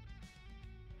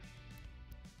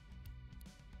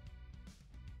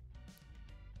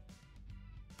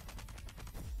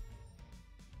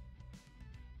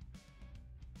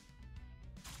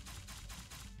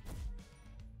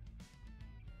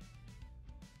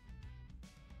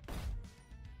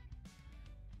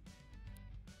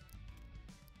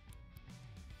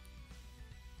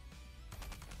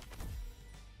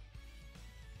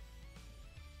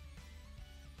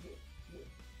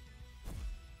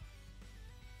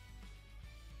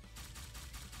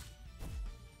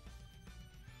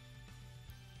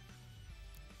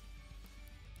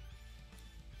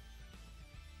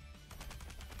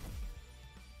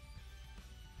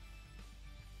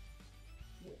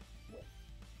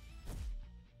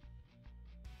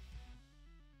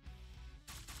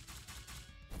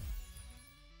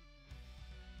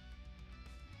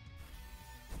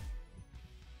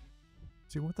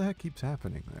 See, what the heck keeps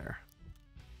happening there?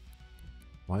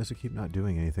 Why does it keep not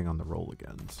doing anything on the roll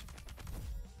agains?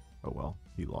 Oh well,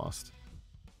 he lost.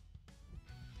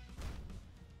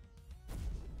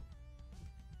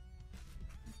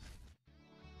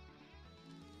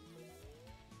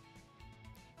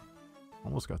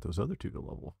 Almost got those other two to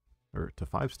level, or to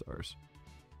 5 stars.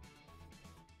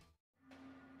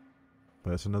 But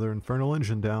that's another Infernal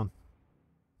Engine down.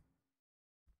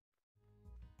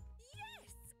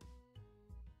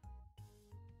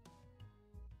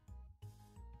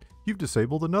 You've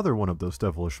disabled another one of those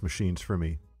devilish machines for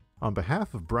me. On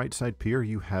behalf of Brightside Pier,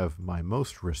 you have my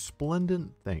most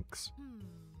resplendent thanks.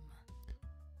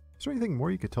 Is there anything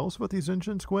more you could tell us about these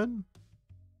engines, Gwen?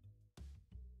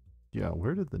 Yeah,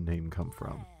 where did the name come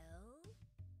from?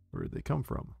 Where did they come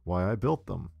from? Why I built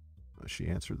them? She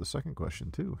answered the second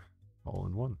question too, all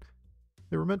in one.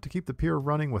 They were meant to keep the pier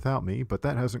running without me, but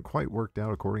that hasn't quite worked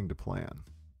out according to plan.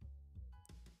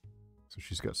 So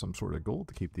she's got some sort of goal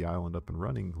to keep the island up and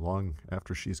running long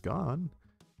after she's gone.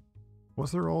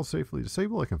 Once they're all safely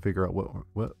disabled, I can figure out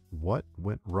what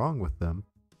went wrong with them.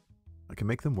 I can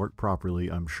make them work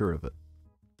properly, I'm sure of it.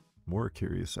 More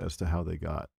curious as to how they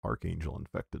got Archangel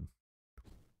infected.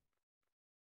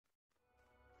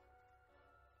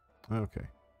 Okay,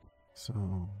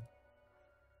 so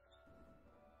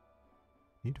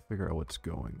need to figure out what's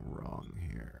going wrong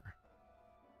here.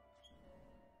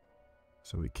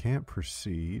 So we can't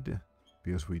proceed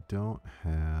because we don't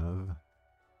have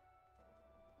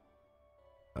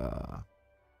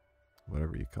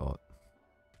whatever you call it.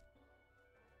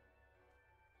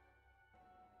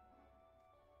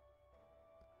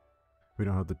 We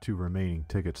don't have the 2 remaining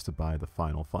tickets to buy the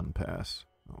final fun pass.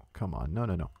 Oh, come on. No,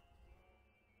 no, no.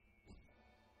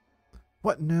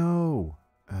 What? No!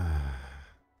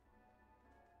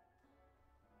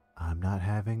 I'm not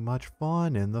having much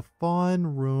fun in the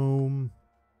fun room.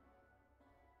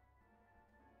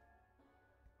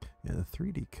 Yeah, the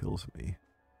 3D kills me.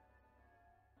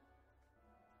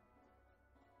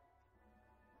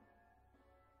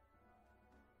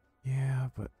 Yeah,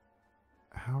 but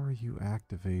how are you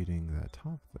activating that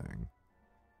top thing?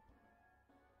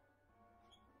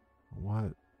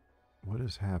 What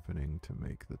is happening to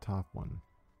make the top one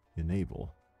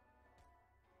enable?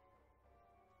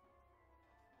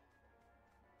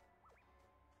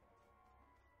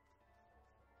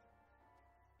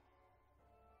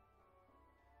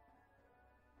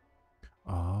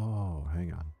 Oh,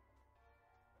 hang on.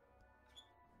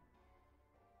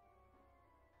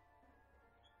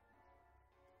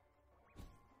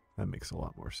 That makes a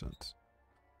lot more sense.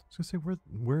 I was gonna say,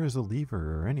 where is a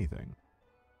lever or anything?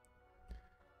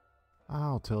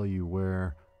 I'll tell you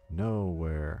where.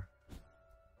 Nowhere.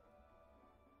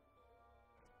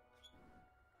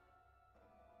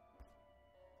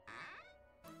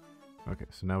 Okay,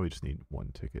 so now we just need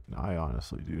 1 ticket. And I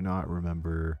honestly do not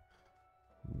remember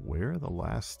where the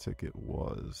last ticket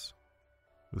was.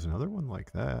 There's another one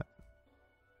like that,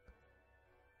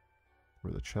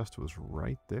 where the chest was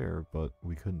right there, but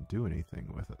we couldn't do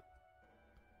anything with it.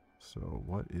 So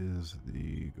what is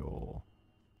the goal?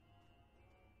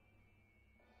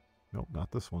 Nope,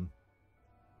 not this one.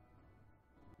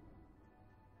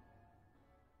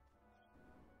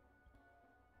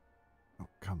 Oh,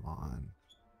 come on.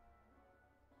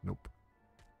 Nope.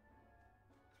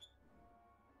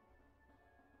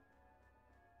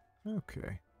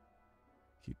 Okay.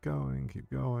 Keep going, keep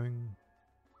going.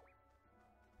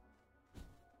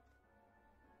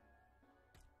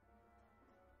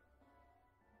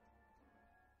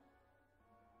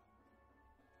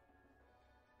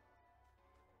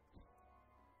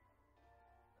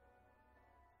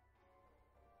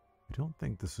 I don't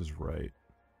think this is right.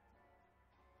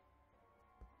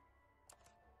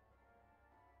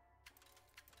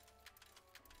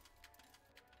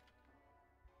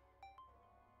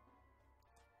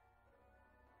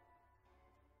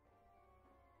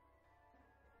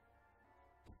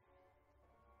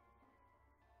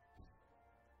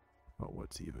 But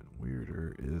what's even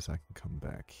weirder is I can come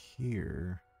back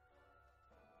here.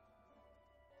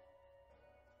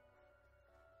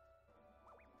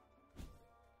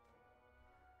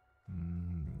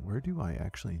 Where do I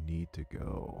actually need to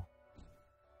go?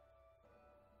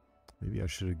 Maybe I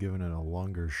should have given it a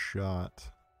longer shot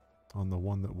on the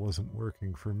one that wasn't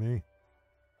working for me.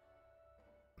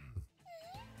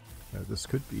 This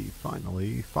could be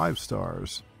finally 5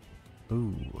 stars.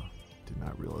 Ooh, did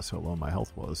not realize how low my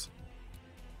health was.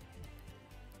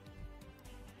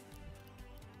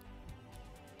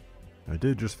 I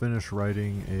did just finish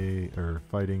fighting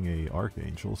a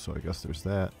archangel, so I guess there's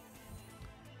that.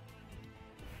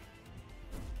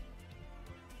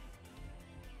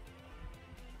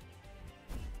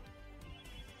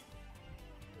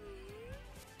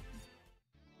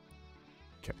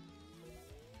 Okay.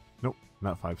 Nope,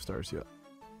 not 5 stars yet.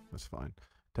 That's fine.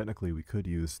 Technically, we could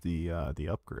use the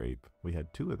upgrade. We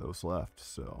had 2 of those left,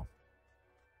 so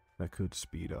that could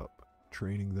speed up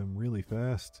training them really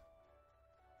fast.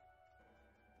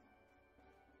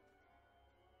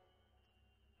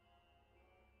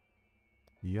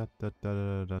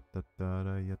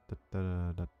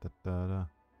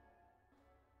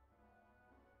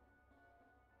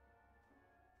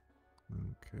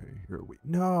 Okay, here we...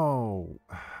 No!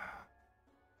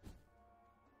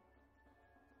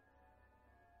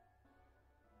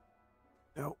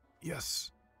 No,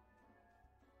 yes!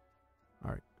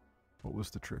 Alright, what was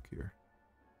the trick here?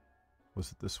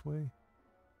 Was it this way?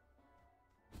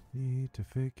 Need to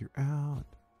figure out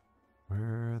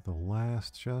where the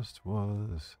last chest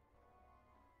was.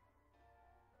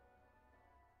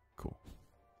 Cool.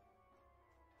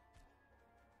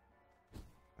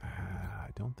 I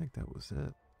don't think that was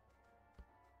it.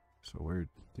 So where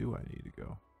do I need to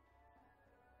go?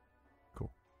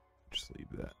 Cool. Just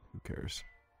leave that. Who cares?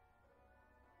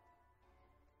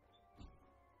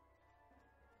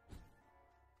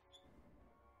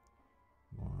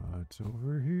 What's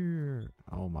over here?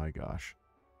 Oh my gosh.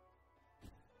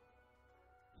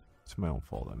 It's my own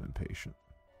fault, I'm impatient.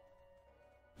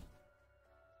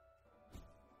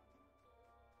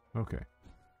 Okay.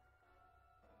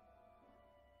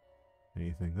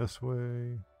 Anything this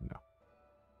way? No.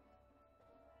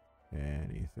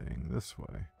 Anything this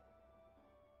way?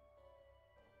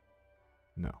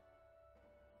 No.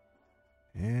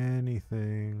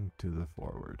 Anything to the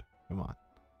forward. Come on.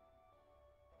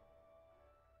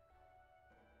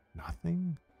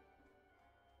 Nothing?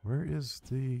 Where's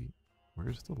the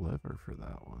lever for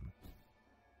that one?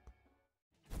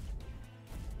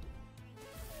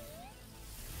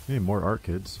 Hey, more art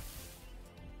kids.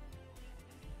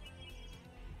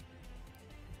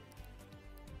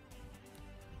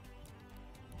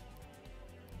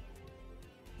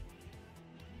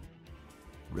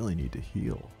 Really need to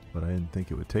heal, but I didn't think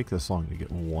it would take this long to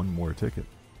get one more ticket.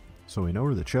 So we know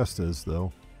where the chest is,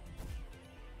 though.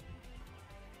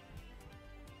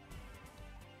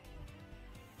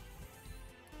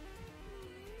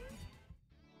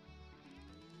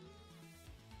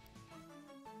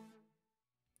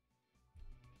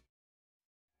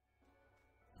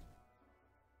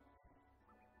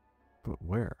 But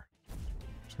where?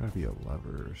 There's gotta be a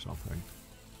lever or something.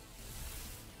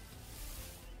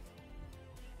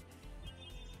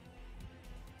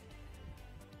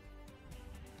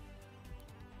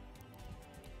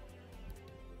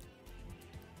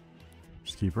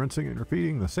 Just keep rinsing and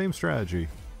repeating the same strategy.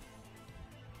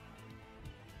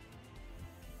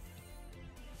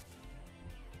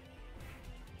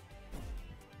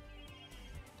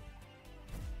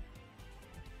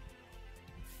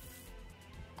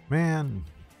 Man,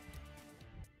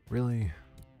 really?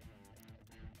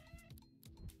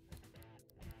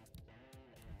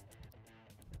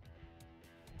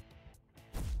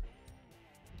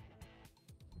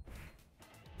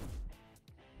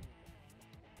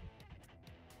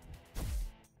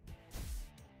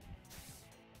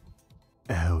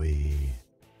 Owie.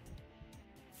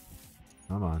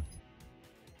 Come on.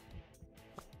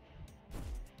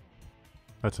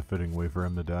 That's a fitting way for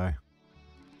him to die.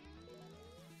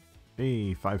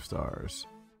 Hey, 5 stars.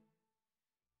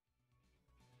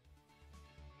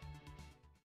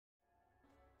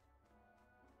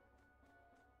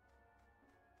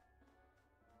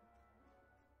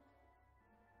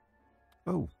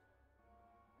 Oh.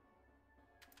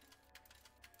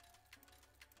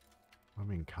 I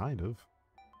mean, kind of.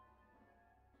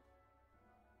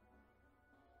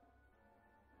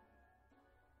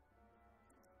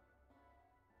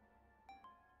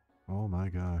 Oh my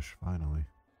gosh, finally.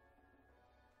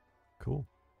 Cool.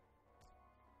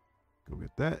 Go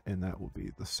get that, and that will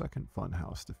be the second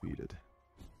funhouse defeated.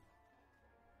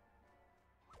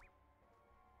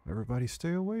 Everybody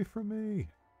stay away from me!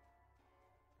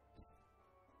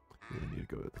 Really need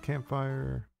to go to the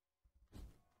campfire.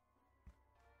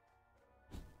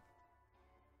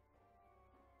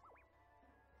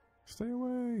 Stay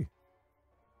away!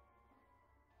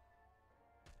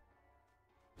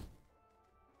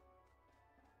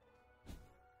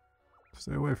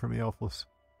 Stay away from me, Elfless.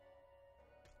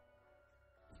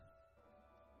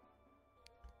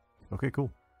 Okay,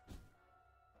 cool.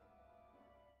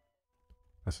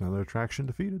 That's another attraction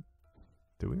defeated.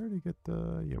 Did we already get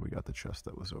the... Yeah, we got the chest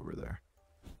that was over there.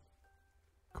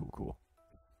 Cool, cool.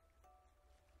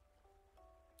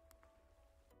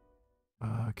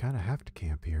 I kind of have to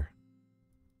camp here.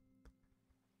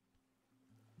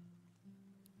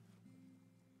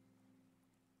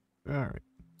 Alright.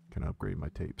 Can I upgrade my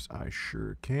tapes? I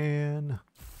sure can.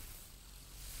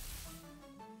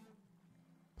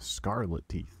 Scarlet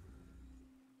Teeth.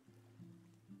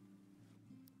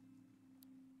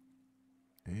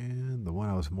 And the one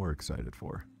I was more excited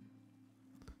for.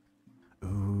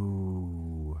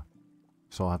 Ooh.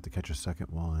 So I'll have to catch a second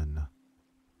one.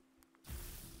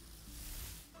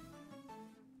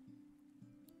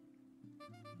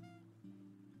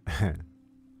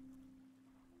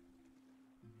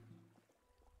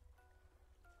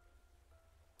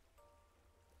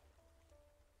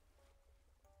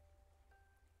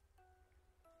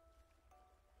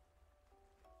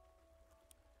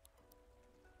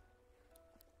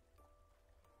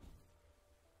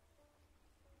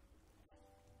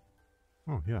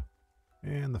 Oh, yeah.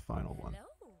 And the final one.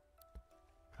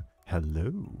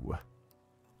 Hello. Hello.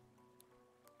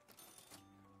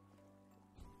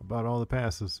 About all the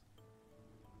passes.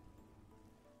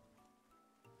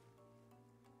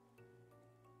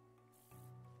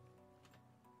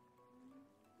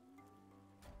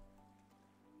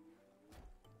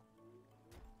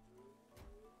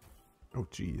 Oh,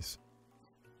 geez.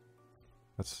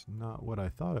 That's not what I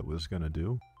thought it was gonna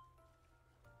do.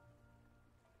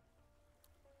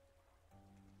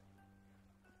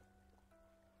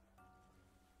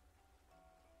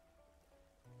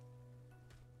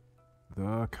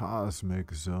 The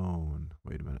Cosmic Zone.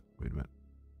 Wait a minute, wait a minute.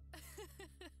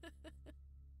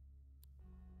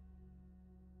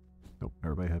 Nope,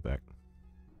 everybody head back.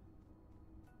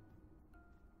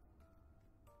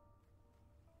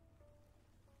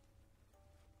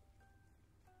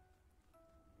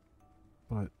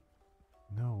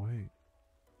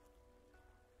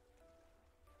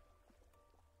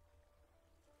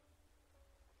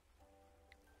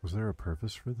 Was there a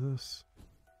purpose for this?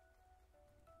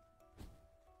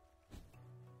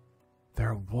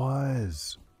 There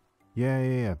was!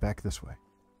 Yeah, back this way.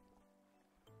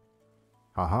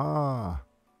 Haha!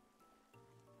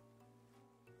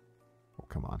 Oh,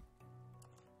 come on.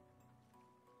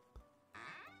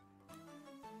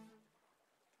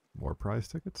 More prize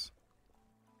tickets?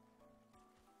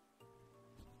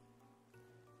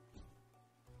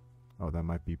 Oh, that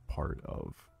might be part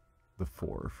of the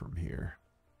 4 from here.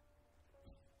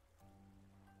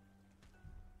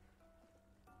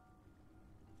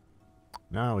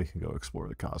 Now we can go explore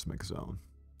the Cosmic Zone.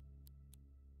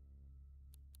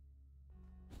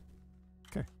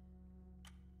 Okay.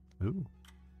 Ooh.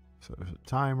 So there's a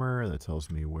timer that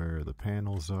tells me where the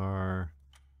panels are.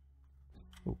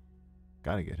 Oh,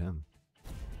 gotta get him.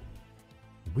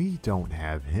 We don't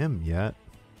have him yet.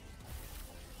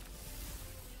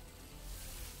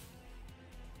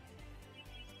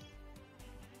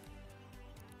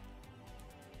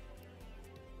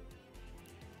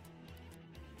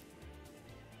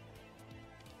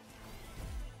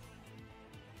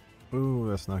 Ooh,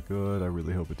 that's not good. I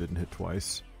really hope it didn't hit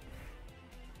twice.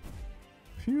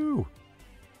 Phew!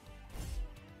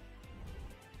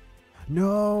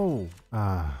 No!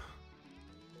 Ah.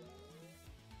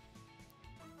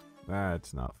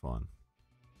 That's not fun.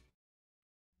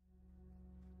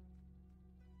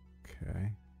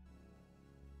 Okay.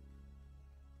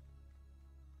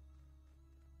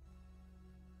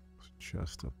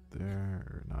 Chest up there,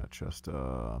 or not chest,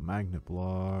 magnet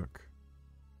block.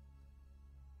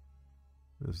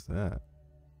 What is that?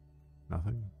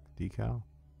 Nothing? Decal?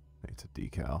 I think it's a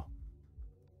decal.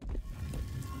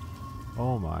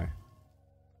 Oh my.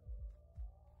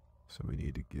 So we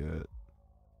need to get...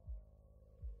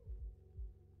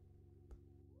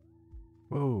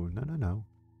 Whoa, no.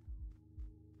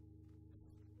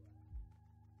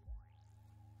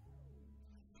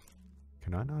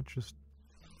 Can I not just...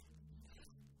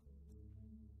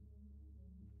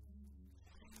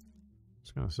 I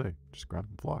was gonna say, just grab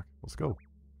the block. Let's go.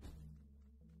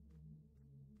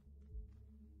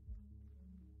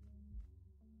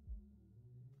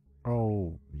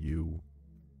 Oh, you.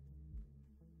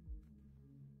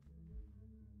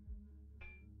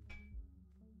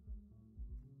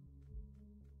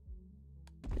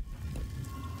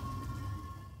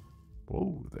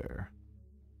 Whoa there.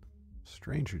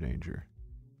 Stranger danger.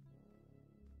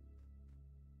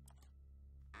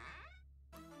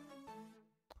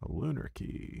 A lunar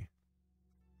key.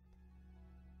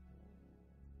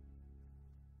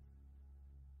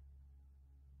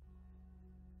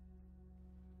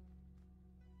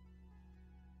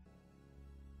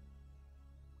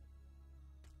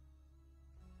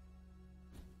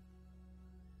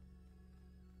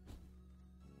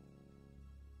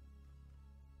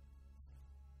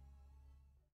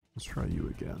 Let's try you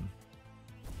again.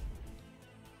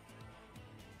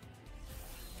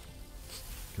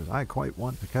 Because I quite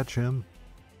want to catch him.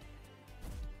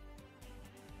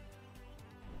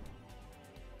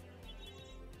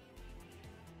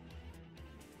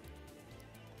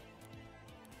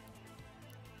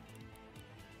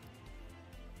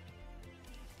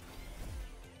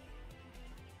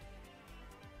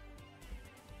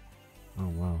 Oh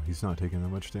wow, he's not taking that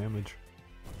much damage.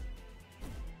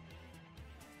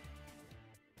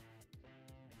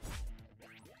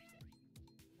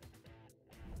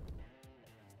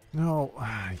 No,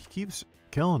 he keeps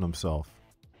killing himself.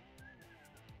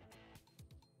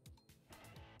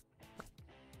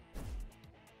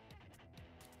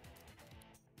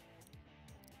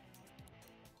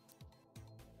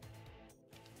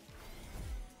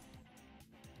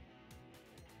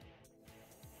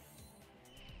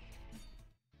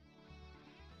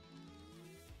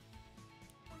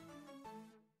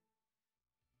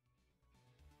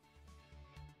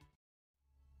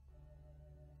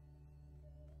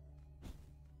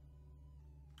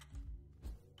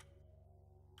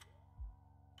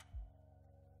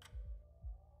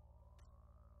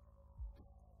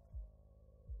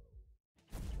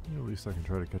 At least I can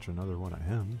try to catch another one of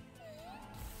him.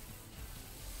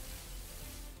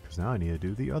 Because now I need to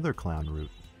do the other clown route.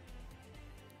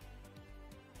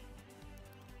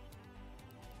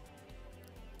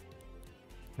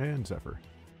 And Zephyr.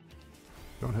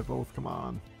 Don't hit both, come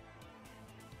on.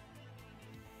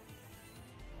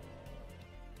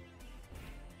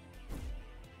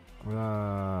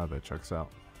 Ah, that checks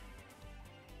out.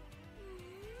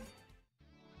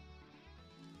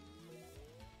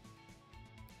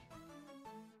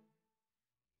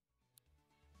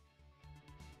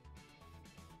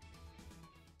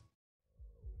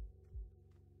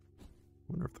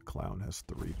 Wonder if the clown has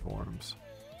 3 forms.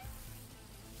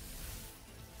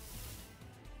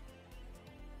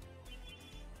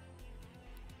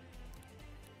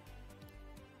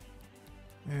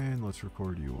 And let's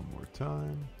record you one more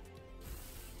time.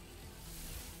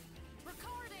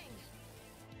 Recording.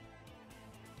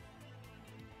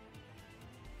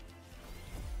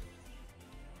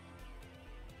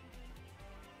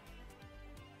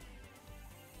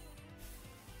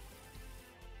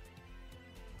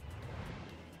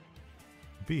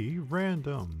 Be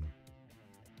random.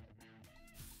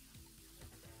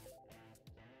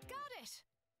 Got it.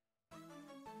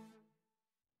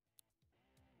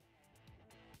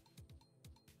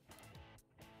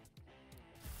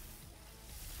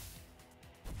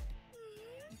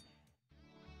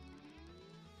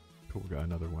 Cool, got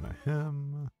another one of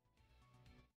him.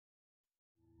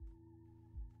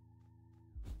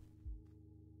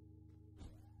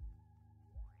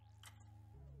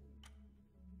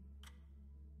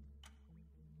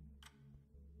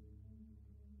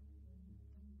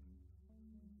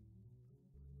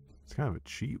 It's kind of a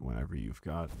cheat whenever you've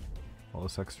got all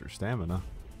this extra stamina.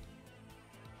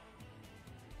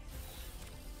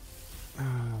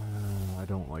 I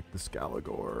don't like the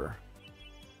Scaligor.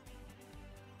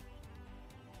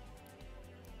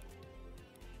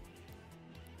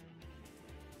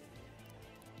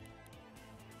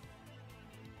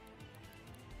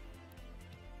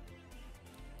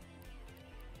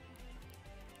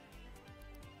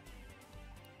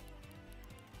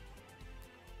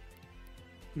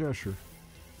 Yeah, sure.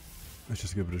 Let's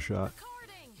just give it a shot.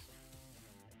 Recording.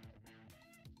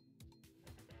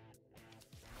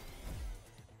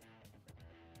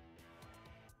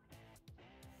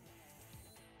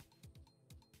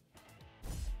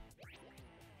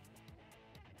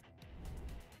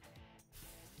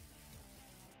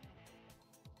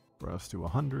 Brass to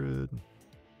 100.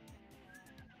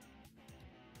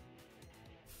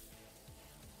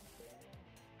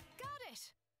 Got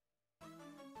it.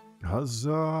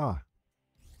 Huzzah!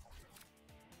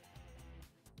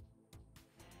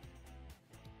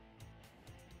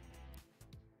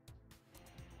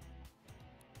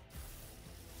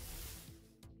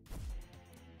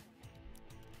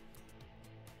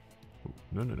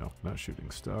 Oh, no, not shooting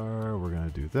star. We're gonna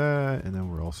do that, and then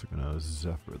we're also gonna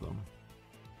Zephyr them.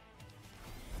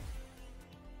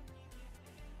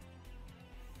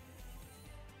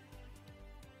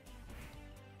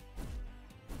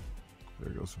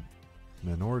 There goes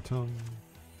Minortum,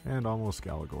 and almost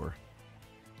Scaligor.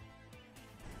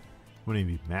 Wouldn't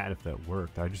even be mad if that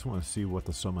worked. I just want to see what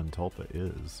the Summon Tulpa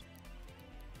is.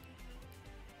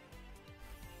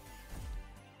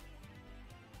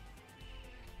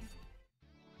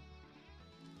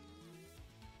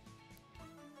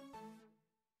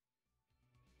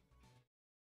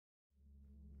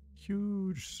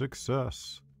 Huge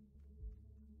success.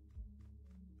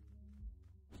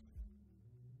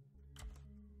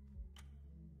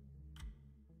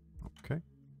 Okay.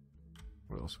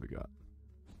 What else we got?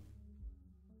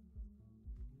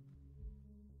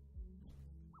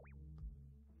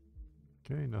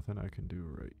 Okay, nothing I can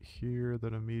do right here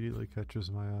that immediately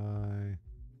catches my eye.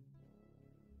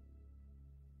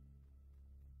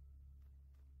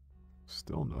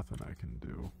 Still nothing I can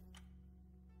do.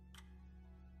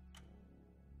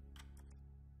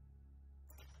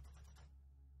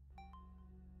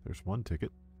 There's one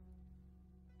ticket.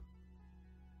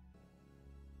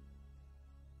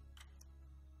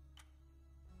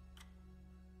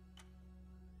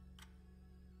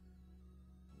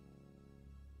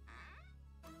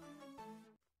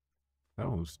 That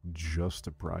one was just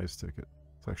a prize ticket.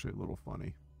 It's actually a little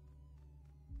funny.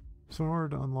 So in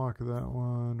order to unlock that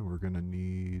one, we're going to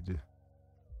need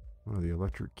one of the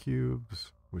electric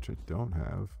cubes, which I don't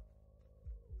have.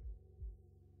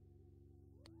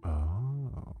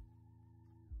 Oh.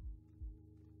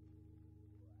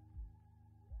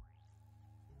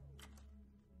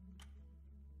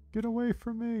 Get away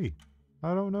from me!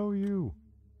 I don't know you!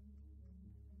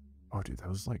 Oh, dude,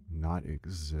 those, like, not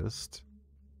exist?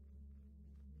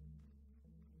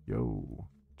 Yo,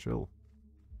 chill.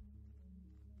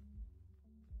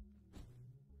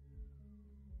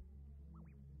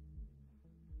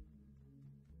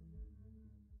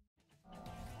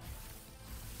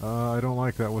 I don't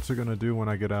like that. What's it gonna do when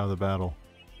I get out of the battle?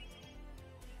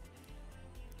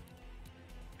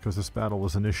 Because this battle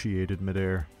was initiated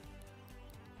midair.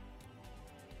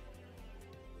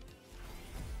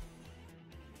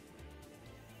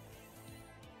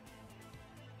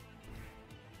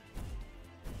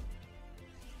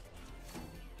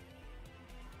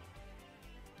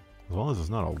 As long as it's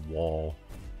not a wall.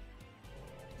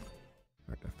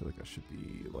 Alright, I feel like I should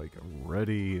be, like,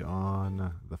 ready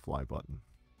on the fly button.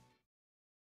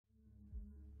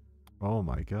 Oh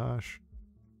my gosh.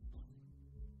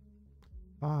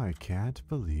 I can't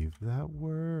believe that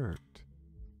worked.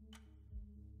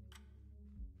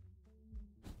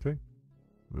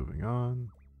 Moving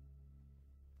on.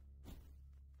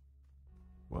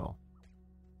 Well.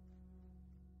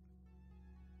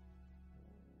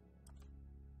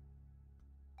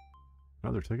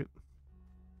 Another ticket.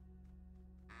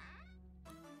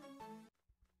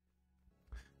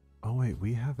 Oh wait,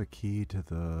 we have a key to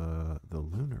the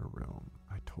lunar room.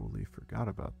 I totally forgot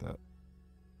about that.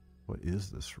 What is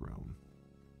this room?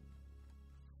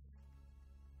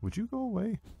 Would you go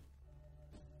away?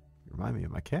 You remind me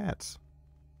of my cats.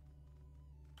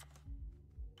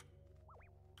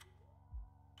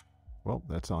 Well,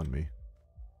 that's on me.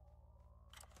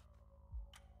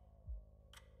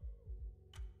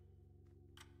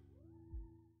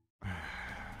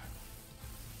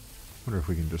 Wonder if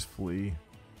we can just flee.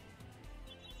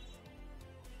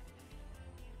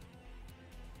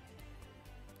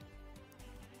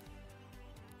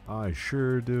 I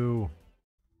sure do.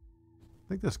 I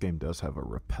think this game does have a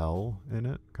repel in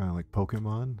it, kind of like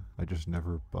Pokemon. I just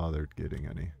never bothered getting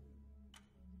any.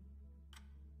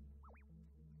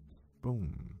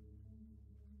 Boom.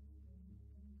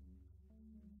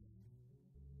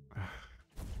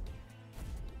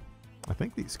 I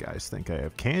think these guys think I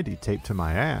have candy taped to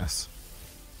my ass.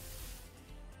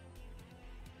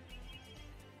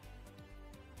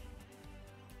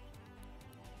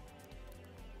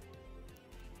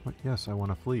 But yes, I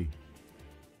want to flee.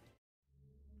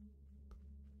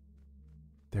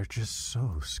 They're just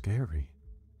so scary.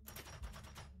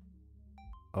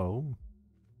 Oh.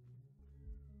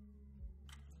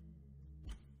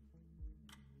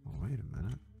 Well, wait a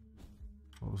minute.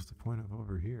 What was the point of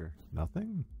over here?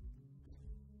 Nothing?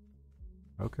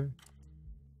 Okay.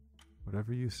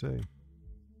 Whatever you say.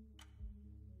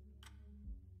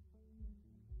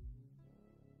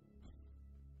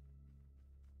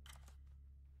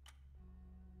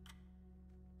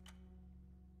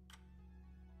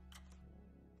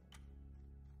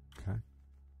 Okay.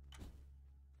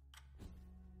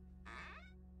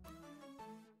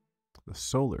 The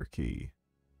solar key.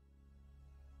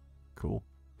 Cool.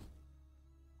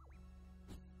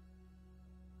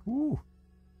 Ooh.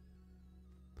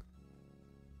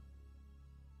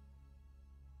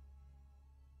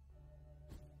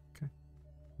 Okay.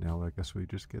 Now I guess we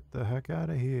just get the heck out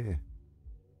of here.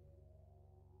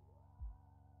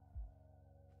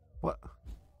 What?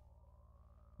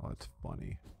 Oh, it's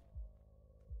funny.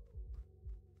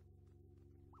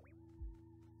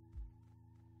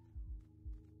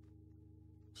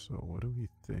 So what do we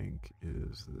think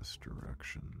is this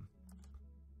direction?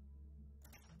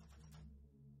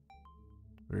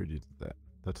 We already did that.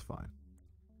 That's fine.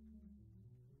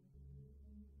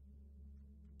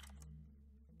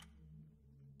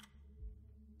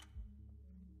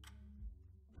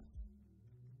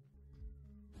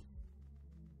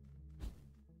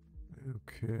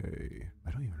 Okay.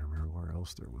 I don't even remember where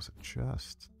else there was a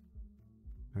chest.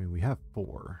 I mean, we have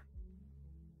 4.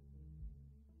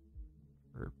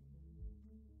 Or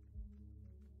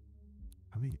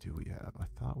how many do we have? I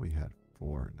thought we had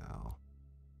 4 now.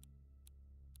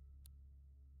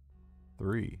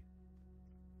 3.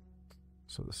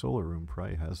 So the solar room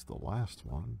probably has the last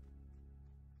one.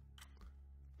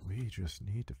 We just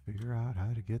need to figure out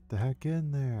how to get the heck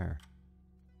in there.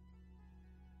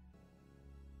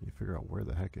 You figure out where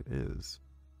the heck it is.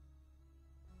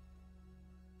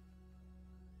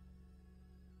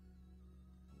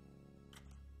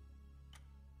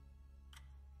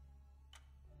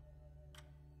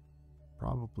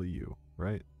 Probably you,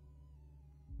 right?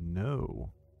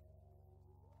 No.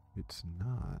 It's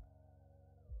not.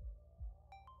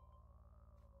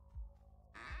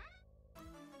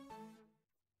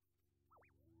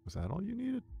 Was that all you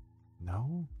needed?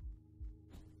 No?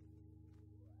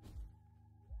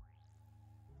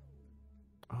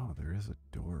 Oh, there is a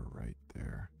door right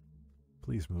there.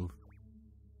 Please move.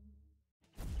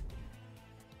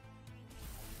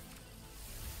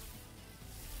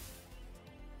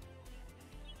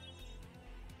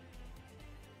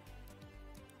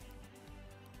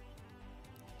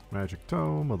 Magic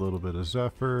Tome, a little bit of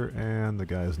Zephyr, and the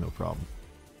guy is no problem.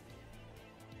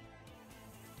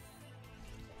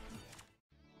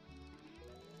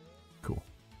 Cool.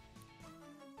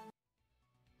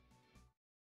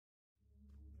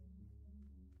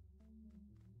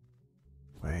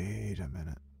 Wait a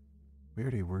minute. We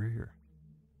already were here.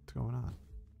 What's going on?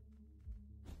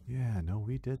 Yeah, no,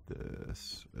 we did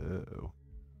this. Oh.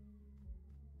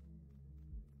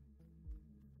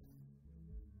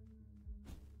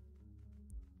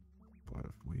 But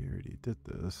if we already did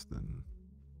this, then...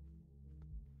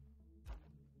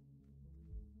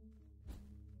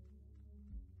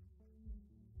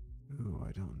 Ooh,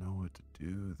 I don't know what to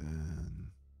do then.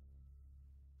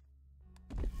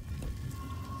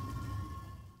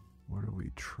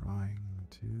 we trying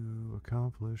to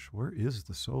accomplish? Where is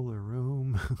the solar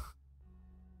room?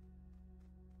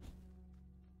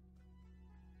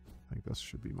 I think that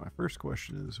should be my first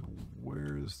question is,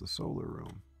 where is the solar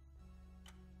room?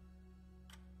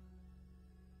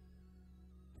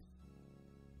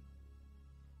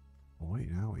 Oh,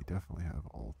 wait, now we definitely have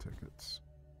all tickets.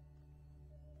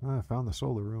 Ah, I found the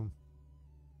solar room.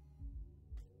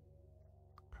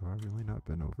 Have I really not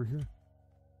been over here?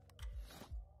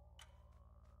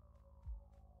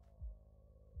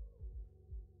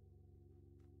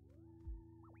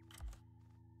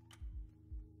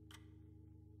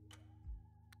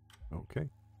 Okay.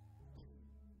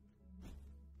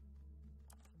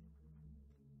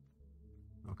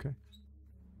 Okay.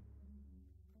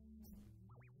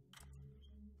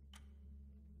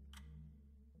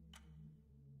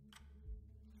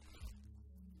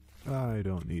 I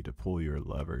don't need to pull your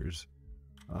levers.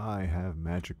 I have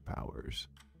magic powers.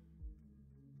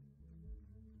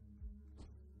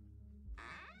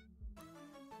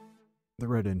 The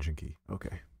red engine key.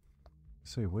 Okay.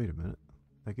 Say, wait a minute.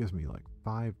 That gives me like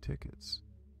 5 tickets.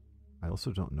 I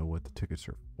also don't know what the tickets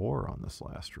are for on this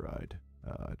last ride.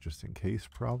 Just in case,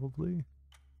 probably.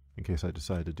 In case I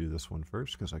decide to do this one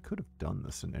first, because I could have done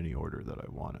this in any order that I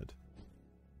wanted.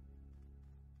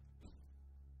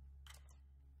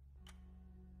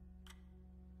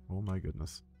 Oh my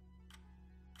goodness.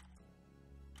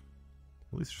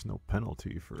 At least there's no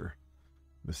penalty for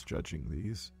misjudging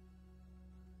these.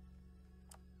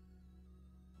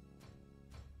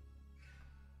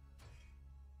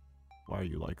 Why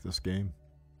you like this game?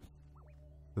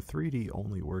 The 3D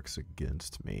only works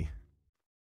against me.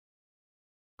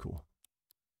 Cool.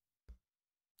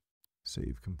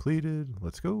 Save completed.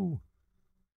 Let's go.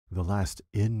 The last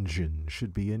engine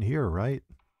should be in here, right?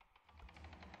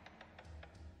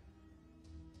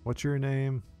 What's your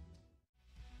name?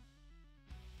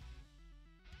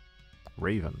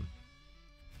 Raven.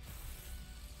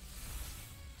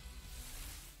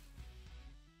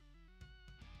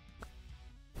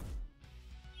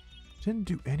 Didn't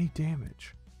do any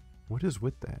damage. What is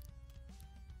with that?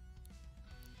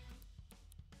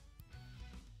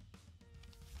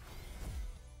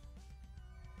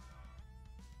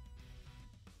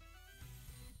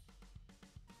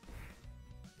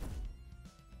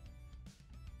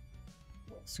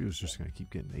 This dude's just gonna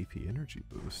keep getting AP energy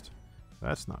boost.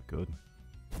 That's not good.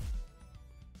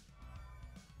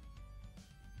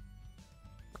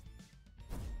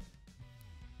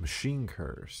 Machine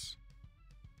Curse.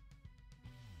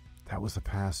 That was a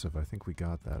passive. I think we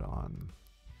got that on...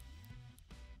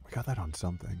 We got that on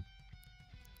something.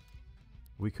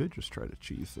 We could just try to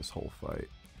cheese this whole fight.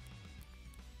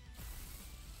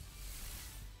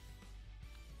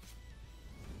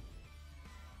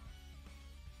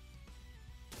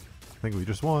 I think we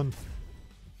just won.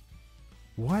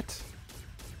 What?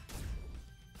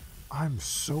 I'm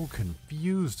so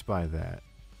confused by that.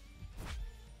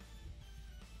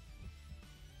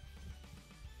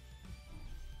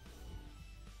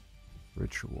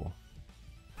 Ritual.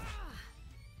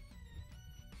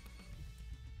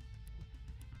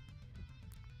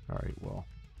 Alright, well.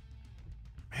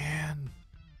 Man.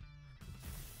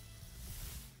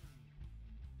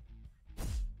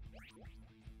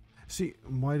 See,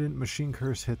 why didn't Machine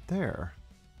Curse hit there?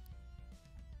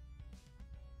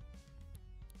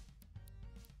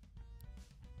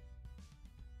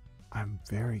 I'm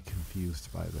very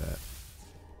confused by that.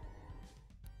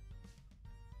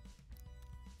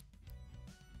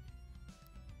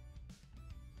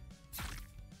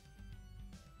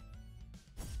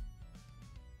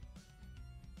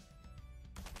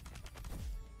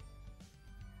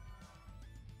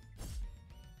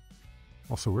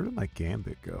 Also, where did my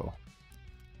Gambit go?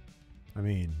 I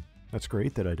mean, that's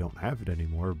great that I don't have it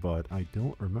anymore, but I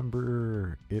don't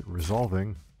remember it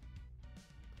resolving.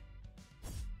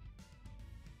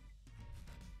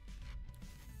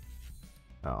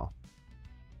 Oh.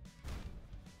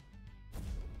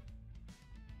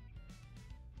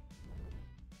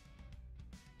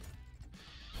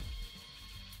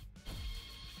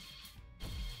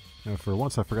 Now, for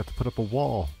once I forgot to put up a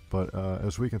wall, but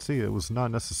as we can see, it was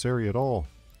not necessary at all.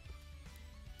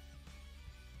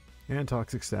 And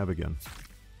Toxic Stab again.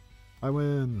 I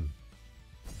win!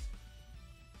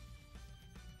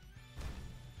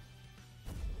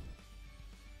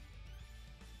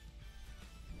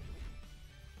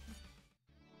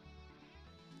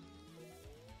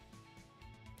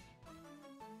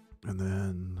 And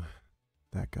then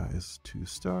that guy is 2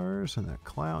 stars, and that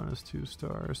clown is 2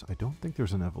 stars. I don't think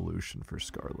there's an evolution for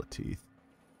Scarlet Teeth,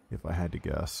 if I had to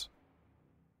guess.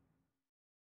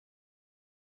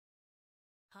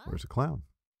 Huh? Where's a clown?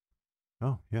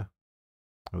 Oh, yeah.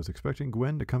 I was expecting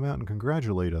Gwen to come out and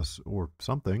congratulate us, or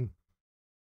something.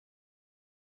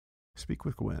 Speak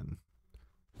with Gwen.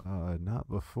 Not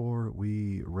before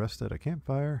we rest at a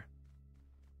campfire.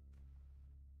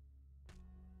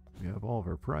 We have all of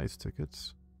our prize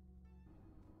tickets.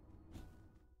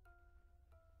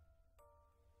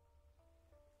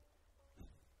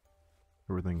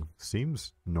 Everything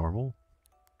seems normal.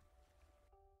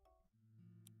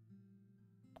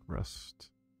 Rest.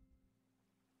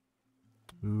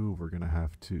 Ooh, we're gonna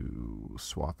have to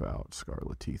swap out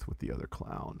Scarlet Teeth with the other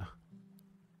clown.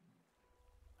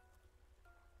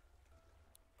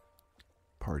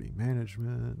 Party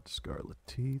management, Scarlet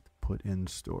Teeth, put in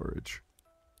storage.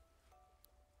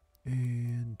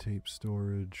 And tape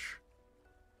storage.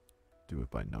 Do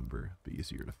it by number, be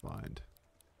easier to find.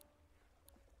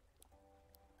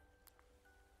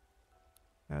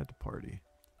 Add to party.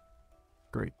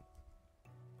 Great.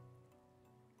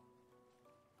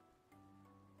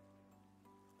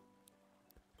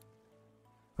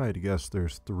 If I had to guess,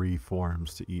 there's 3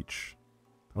 forms to each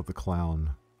of the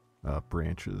clown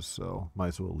branches, so might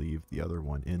as well leave the other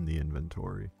one in the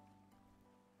inventory.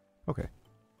 Okay.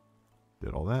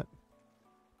 Did all that.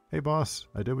 Hey boss,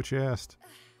 I did what you asked.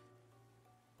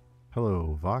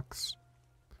 Hello, Vox.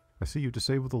 I see you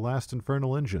disabled the last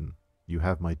infernal engine. You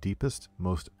have my deepest,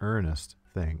 most earnest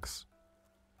thanks.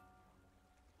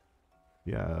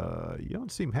 Yeah, you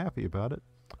don't seem happy about it.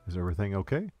 Is everything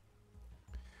okay?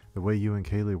 The way you and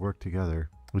Kaylee worked together,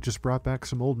 it just brought back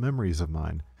some old memories of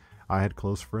mine. I had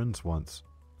close friends once.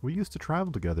 We used to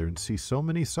travel together and see so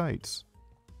many sights.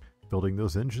 Building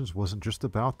those engines wasn't just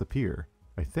about the pier.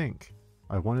 I think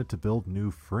I wanted to build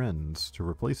new friends to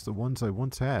replace the ones I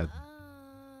once had.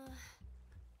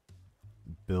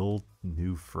 Build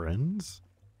new friends?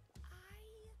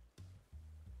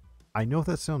 I know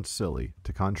that sounds silly,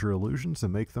 to conjure illusions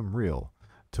and make them real,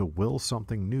 to will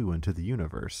something new into the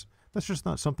universe. That's just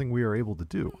not something we are able to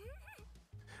do.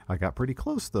 I got pretty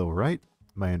close though, right?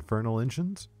 My infernal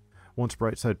engines? Once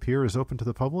Brightside Pier is open to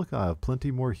the public, I'll have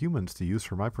plenty more humans to use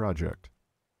for my project.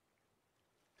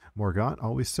 Morgott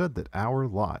always said that our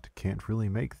lot can't really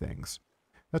make things.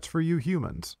 That's for you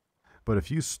humans. But if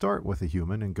you start with a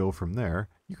human and go from there,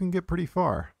 you can get pretty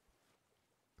far.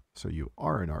 So you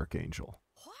are an archangel.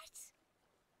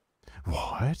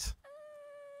 What?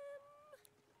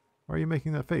 Why are you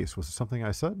making that face? Was it something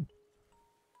I said?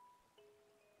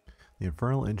 The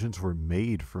infernal engines were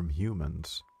made from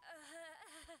humans.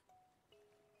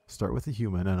 Start with a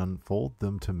human and unfold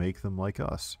them to make them like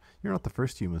us. You're not the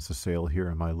first humans to sail here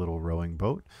in my little rowing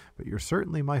boat, but you're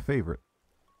certainly my favorite.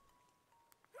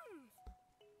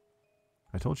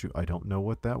 I told you, I don't know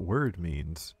what that word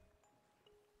means.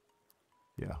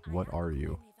 Yeah, what are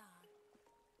you?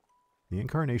 The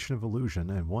incarnation of illusion,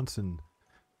 and once an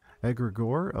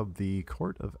egregore of the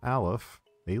court of Aleph.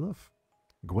 Aleph?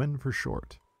 Gwen for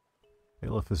short.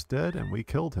 Aleph is dead, and we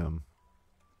killed him.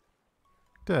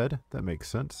 Dead? That makes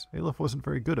sense. Aleph wasn't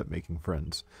very good at making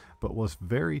friends, but was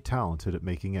very talented at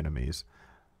making enemies.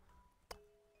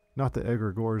 Not that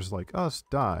egregores like us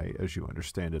die, as you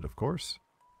understand it, of course.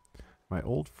 My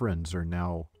old friends are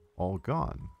now all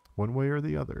gone, one way or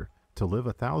the other, to live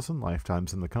 1,000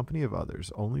 lifetimes in the company of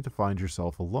others, only to find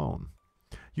yourself alone.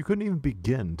 You couldn't even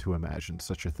begin to imagine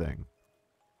such a thing.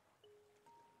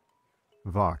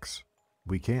 Vox,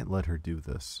 we can't let her do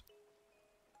this.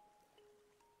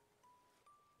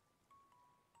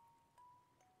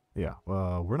 Yeah,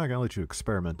 we're not going to let you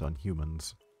experiment on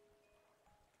humans.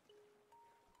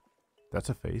 That's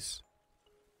a face.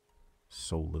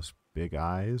 Soulless big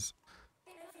eyes.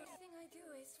 Everything I do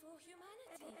is for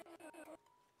humanity.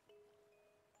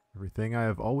 Everything I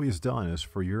have always done is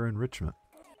for your enrichment.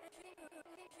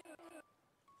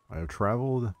 I have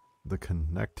traveled the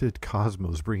connected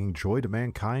cosmos, bringing joy to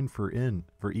mankind for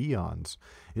eons.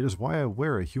 It is why I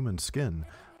wear a human skin.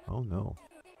 Oh no.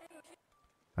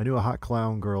 I knew a hot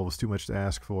clown girl was too much to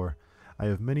ask for. I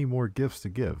have many more gifts to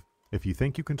give. If you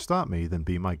think you can stop me, then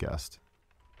be my guest.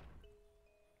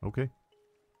 Okay.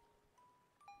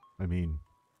 I mean,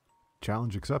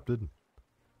 challenge accepted.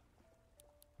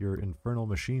 Your infernal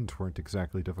machines weren't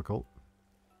exactly difficult.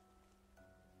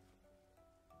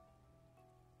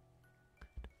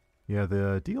 Yeah,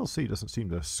 the DLC doesn't seem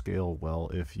to scale well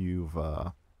if you've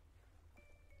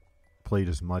played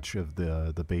as much of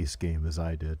the base game as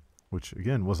I did, which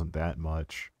again wasn't that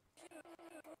much.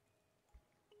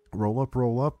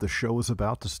 Roll up, the show is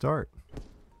about to start.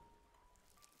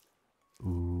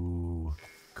 Ooh,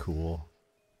 cool.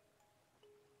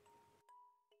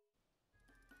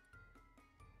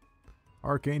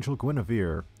 Archangel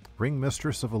Guinevere, Ring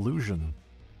Mistress of Illusion.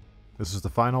 This is the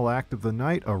final act of the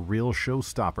night, a real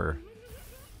showstopper.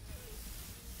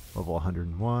 Level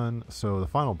 101. So the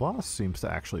final boss seems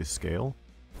to actually scale.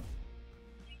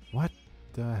 What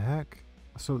the heck?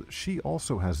 So she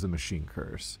also has the machine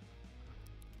curse.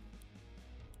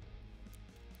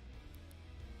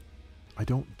 I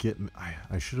don't get...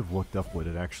 I should have looked up what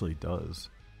it actually does.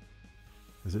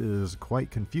 Because it is quite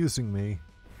confusing me.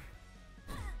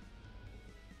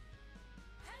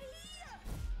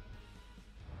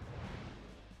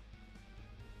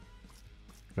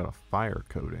 Got a fire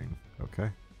coating. Okay.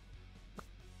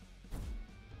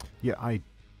 Yeah, I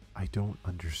don't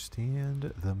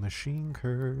understand the machine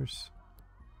curse.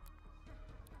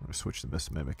 I'm going to switch to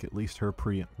Miss Mimic. At least her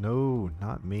No,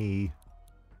 not me.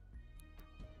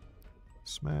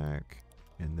 Smack.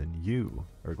 And then you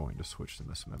are going to switch to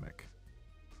Miss Mimic.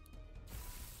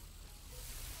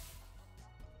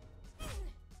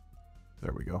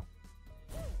 There we go.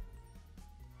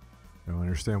 I don't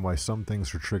understand why some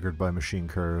things are triggered by machine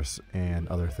curse and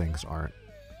other things aren't.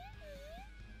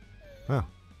 Oh.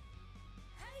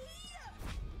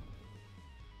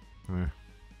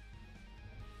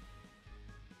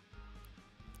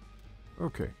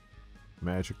 Okay.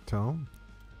 Magic Tome.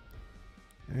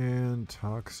 And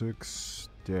Toxic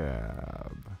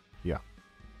Stab. Yeah.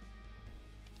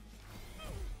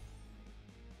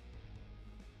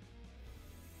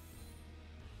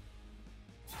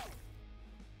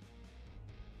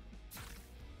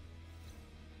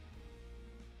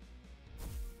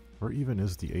 Or even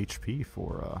is the HP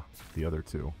for the other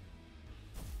two?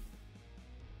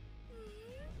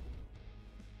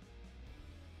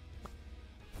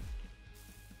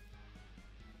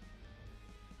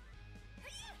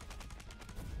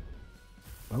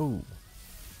 Oh,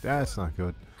 that's not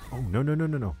good. Oh, no, no, no,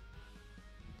 no, no.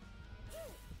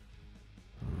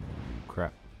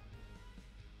 Crap.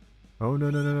 Oh, no,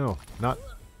 no, no, no. Not...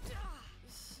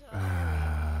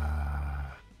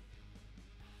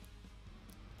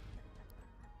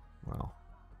 Well.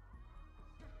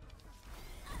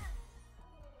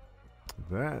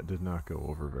 That did not go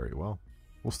over very well.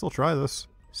 We'll still try this.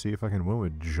 See if I can win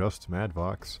with just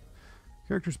Madvox.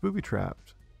 Characters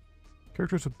booby-trapped.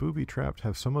 Characters with booby-trapped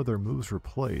have some of their moves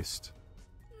replaced.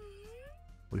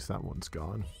 At least that one's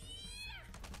gone.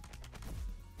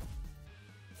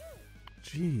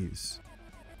 Jeez.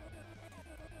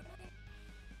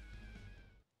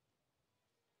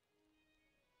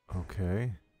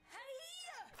 Okay.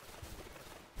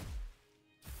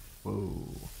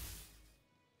 Whoa.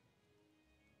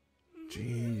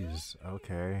 Jeez.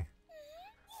 Okay.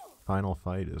 Final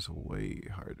fight is way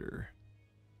harder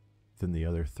than the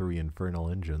other 3 Infernal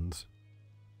Engines.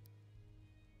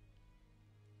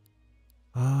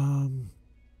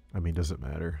 I mean, does it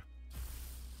matter?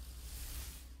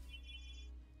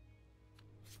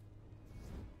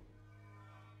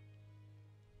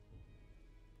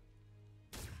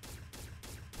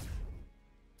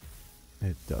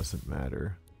 It doesn't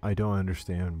matter. I don't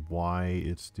understand why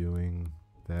it's doing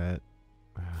that.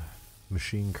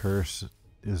 Machine Curse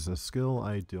is a skill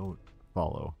I don't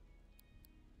follow.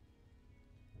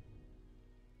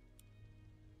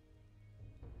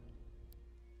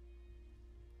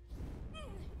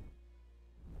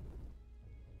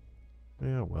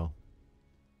 Yeah, well.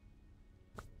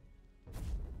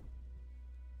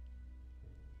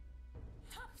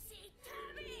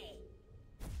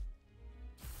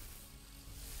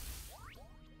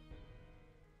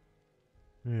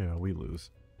 Yeah, we lose.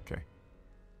 Okay.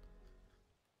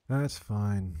 That's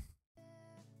fine.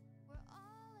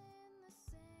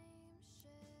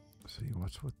 Let's see,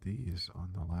 what's with these on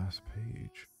the last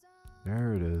page?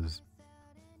 There it is.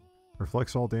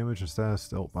 Reflects all damage and status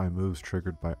dealt by moves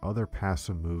triggered by other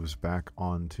passive moves back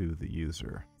onto the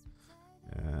user.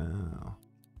 Yeah.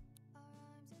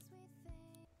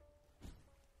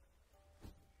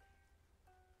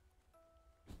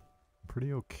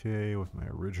 Pretty okay with my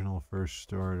original first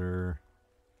starter.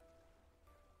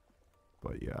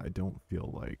 But yeah, I don't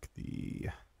feel like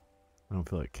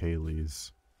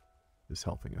Kaylee's is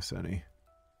helping us any.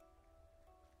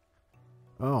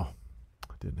 Oh,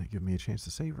 didn't it give me a chance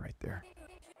to save right there?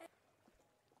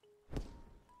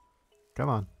 Come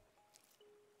on.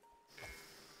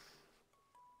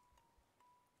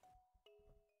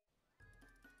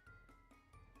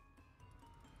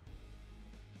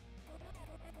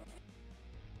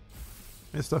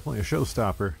 It's definitely a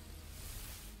showstopper.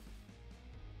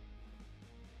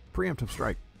 Preemptive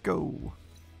strike, go!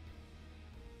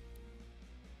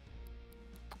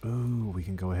 Ooh, we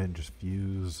can go ahead and just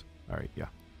fuse. Alright, yeah.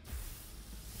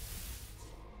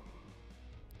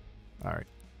 Alright.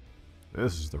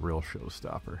 This is the real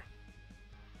showstopper.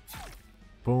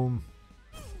 Boom.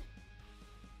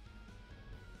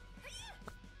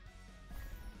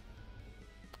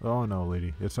 Oh no,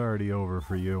 lady. It's already over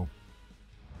for you.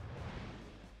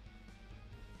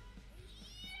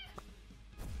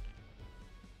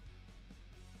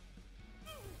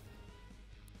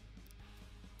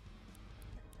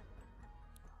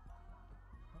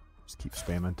 Just keep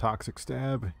spamming Toxic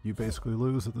Stab. You basically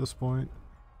lose at this point.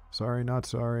 Sorry, not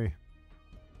sorry.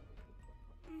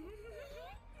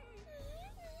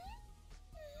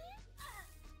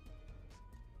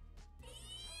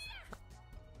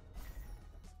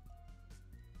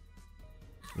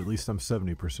 At least I'm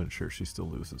 70% sure she still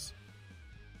loses.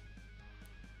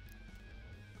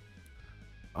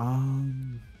 I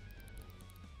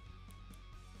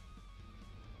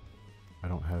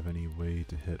don't have any way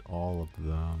to hit all of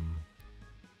them.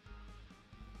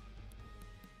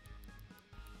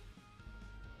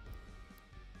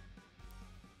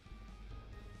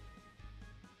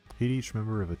 Hit each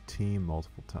member of a team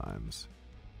multiple times.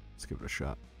 Let's give it a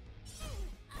shot.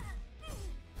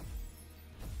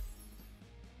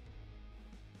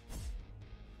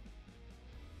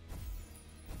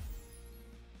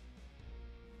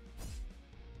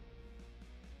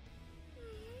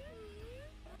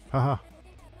 Haha.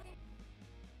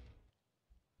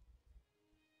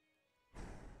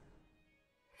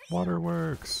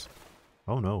 Waterworks.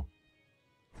 Oh no.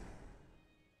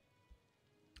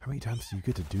 How many times do you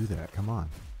get to do that? Come on.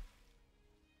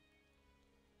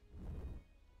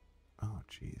 Oh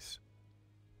jeez.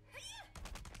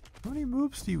 How many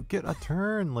moves do you get a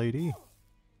turn, lady?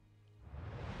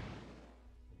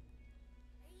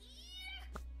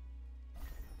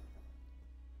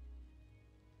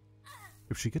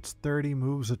 If she gets 30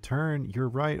 moves a turn, you're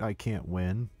right, I can't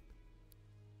win.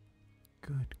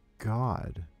 Good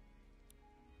God.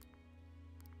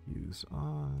 Use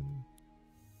on.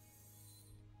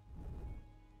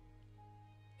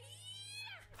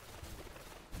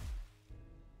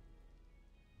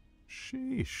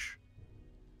 Sheesh.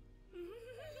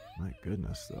 My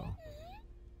goodness, though.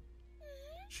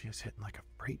 She is hitting like a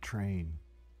freight train.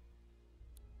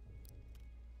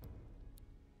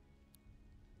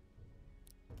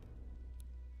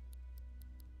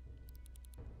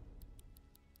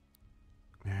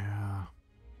 Yeah.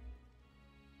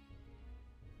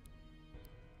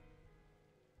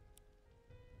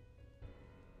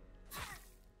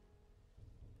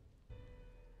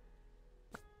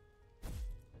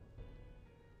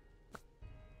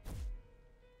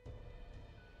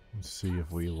 Let's see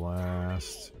if we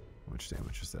last. How much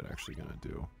damage is that actually going to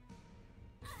do?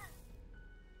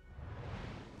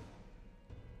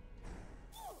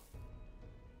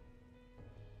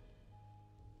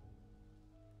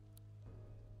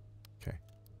 Okay.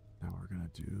 Now we're going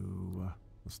to do...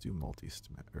 let's do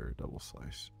or double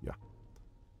slice. Yeah.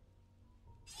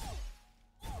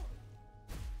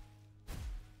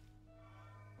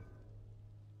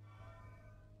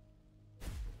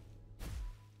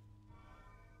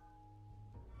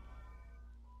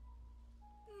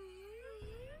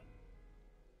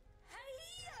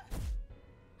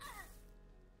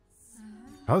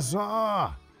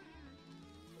 Huzzah!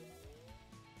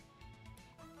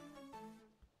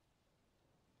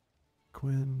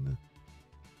 Quinn.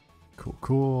 Cool,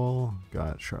 cool.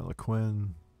 Got Charlotte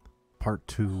Quinn. Part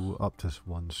 2 up to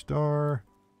 1 star.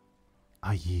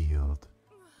 I yield.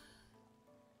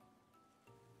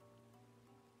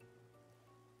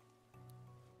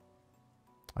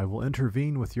 I will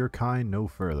intervene with your kind no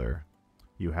further.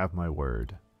 You have my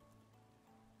word.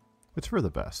 It's for the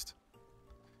best.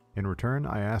 In return,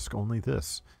 I ask only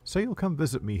this. Say you'll come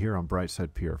visit me here on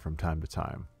Brightside Pier from time to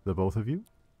time. The both of you?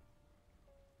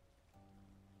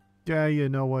 Yeah, you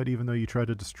know what? Even though you tried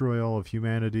to destroy all of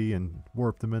humanity and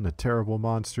warp them into terrible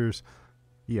monsters,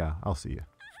 yeah, I'll see you.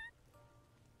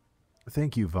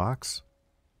 Thank you, Vox.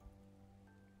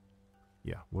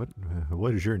 Yeah, what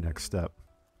is your next step?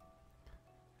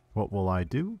 What will I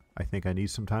do? I think I need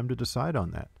some time to decide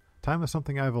on that. Time is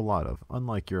something I have a lot of.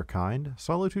 Unlike your kind,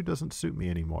 solitude doesn't suit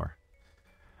me anymore.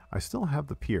 I still have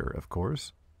the pier, of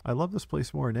course. I love this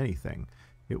place more than anything.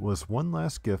 It was one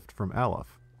last gift from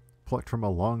Aleph, plucked from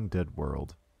a long-dead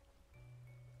world.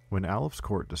 When Aleph's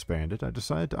court disbanded, I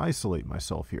decided to isolate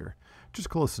myself here,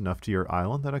 just close enough to your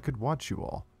island that I could watch you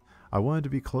all. I wanted to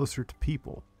be closer to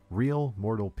people, real,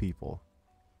 mortal people.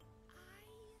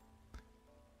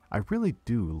 I really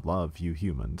do love you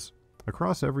humans.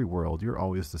 Across every world, you're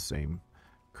always the same,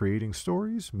 creating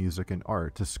stories, music, and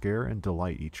art to scare and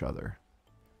delight each other.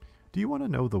 Do you want to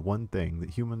know the one thing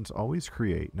that humans always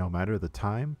create, no matter the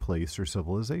time, place, or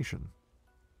civilization?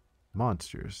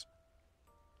 Monsters.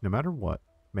 No matter what,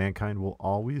 mankind will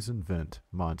always invent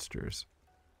monsters.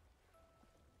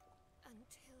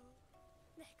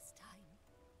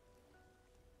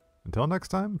 Until next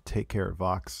time, take care,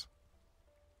 Vox.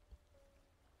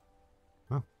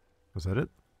 Oh, was that it?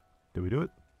 Did we do it?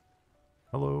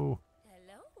 Hello.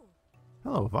 Hello.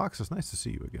 Hello, Vox. It's nice to see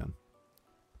you again.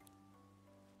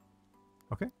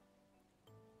 Okay.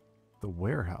 The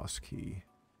warehouse key.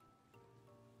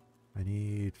 I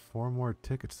need 4 more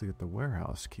tickets to get the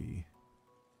warehouse key.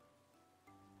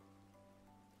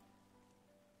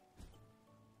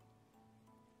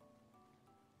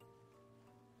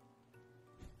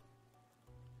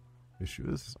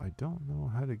 Issue is, I don't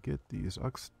know how to get these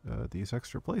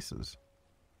extra places.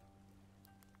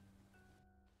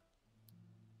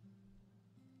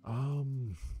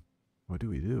 What do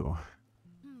we do?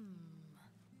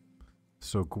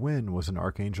 So Gwyn was an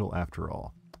archangel after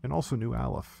all, and also knew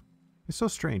Aleph. It's so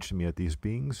strange to me that these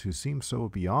beings who seem so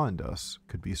beyond us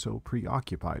could be so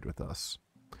preoccupied with us.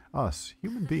 Us,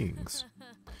 human beings.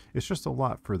 It's just a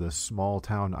lot for this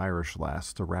small-town Irish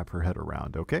lass to wrap her head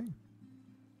around, okay?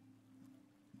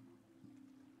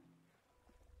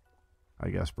 I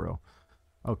guess, bro.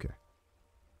 Okay.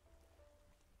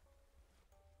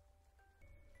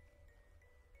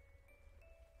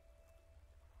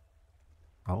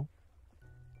 Oh?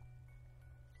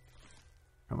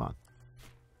 Come on.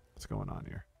 What's going on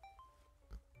here?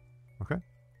 Okay.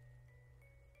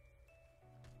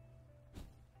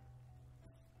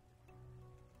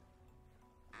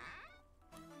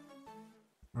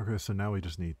 Okay, so now we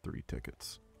just need 3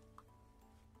 tickets.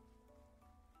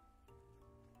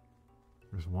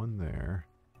 There's one there.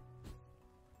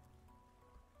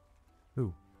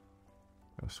 Ooh.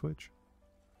 Got a switch.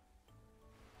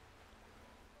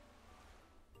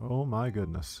 Oh my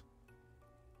goodness.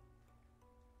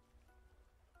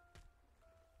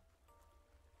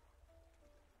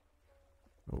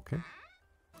 Okay.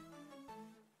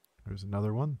 There's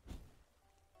another one.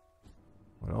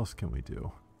 What else can we do?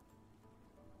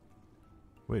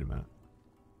 Wait a minute.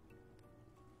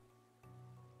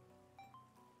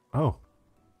 Oh.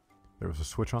 There was a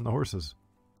switch on the horses.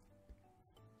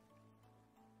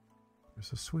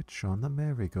 There's a switch on the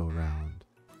merry-go-round.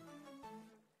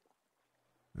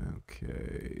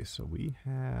 Okay, so we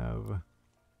have... I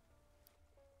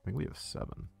think we have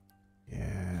 7.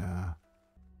 Yeah.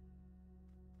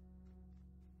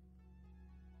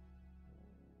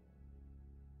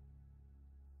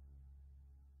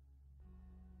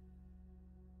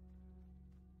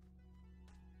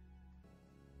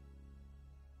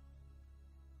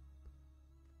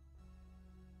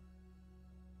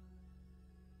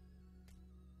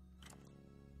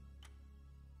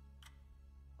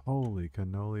 Holy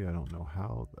cannoli, I don't know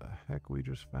how the heck we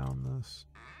just found this.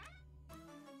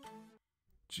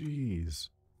 Jeez,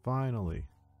 finally.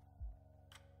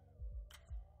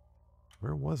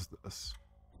 Where was this?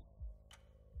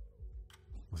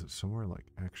 Was it somewhere like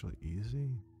actually easy?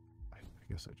 I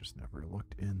guess I just never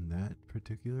looked in that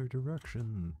particular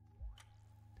direction.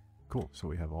 Cool, so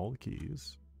we have all the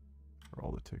keys, or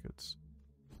all the tickets.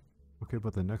 Okay,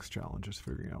 but the next challenge is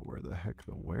figuring out where the heck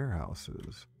the warehouse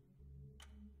is.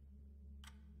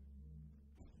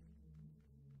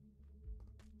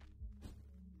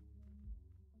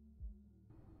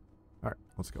 Alright,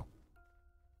 let's go.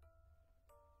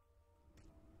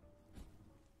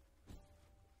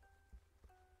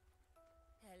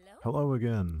 Hello. Hello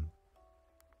again.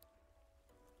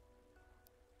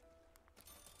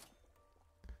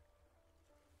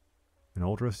 An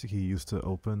old rusty key used to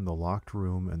open the locked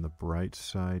room in the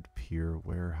Brightside Pier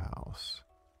warehouse.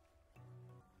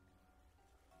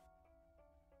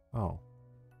 Oh.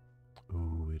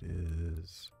 Ooh, it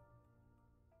is.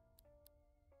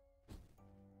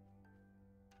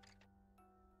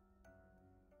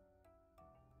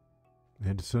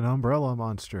 And it's an umbrella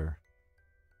monster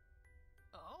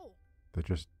Oh. that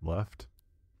just left.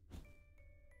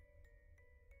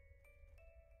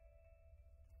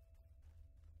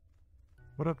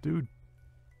 What up, dude?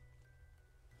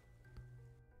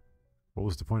 What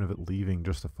was the point of it leaving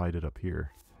just to fight it up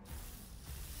here?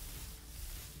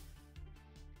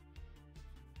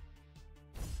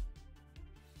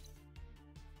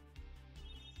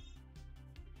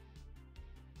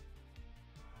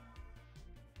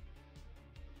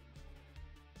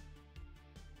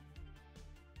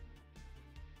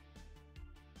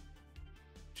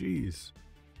 Jeez.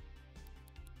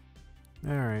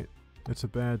 Alright. It's a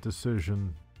bad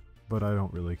decision, but I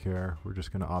don't really care. We're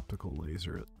just gonna optical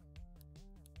laser it.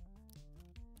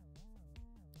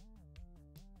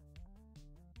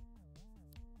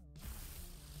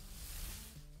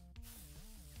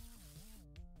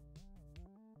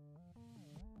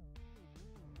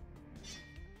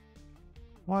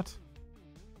 What?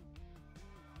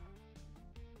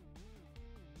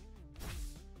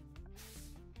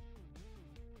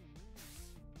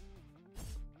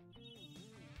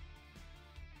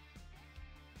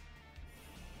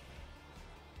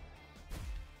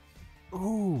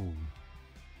 Ooh.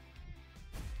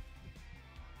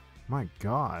 My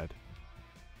God.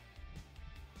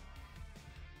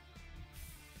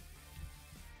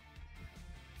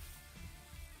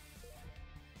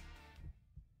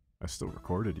 I still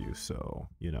recorded you, so,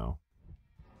 you know,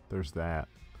 there's that.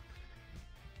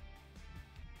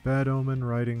 Bad Omen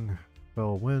riding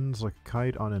fell winds like a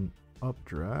kite on an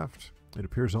updraft. It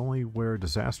appears only where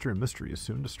disaster and mystery is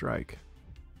soon to strike.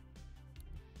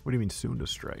 What do you mean soon to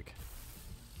strike?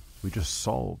 We just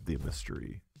solved the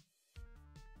mystery.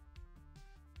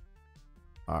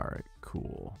 Alright,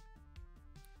 cool.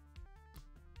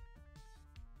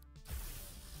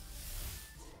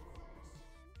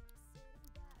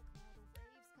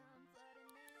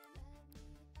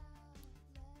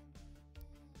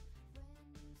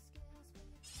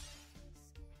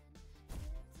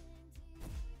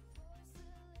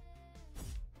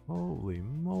 Holy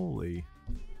moly.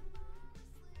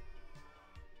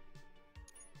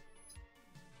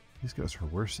 These guys are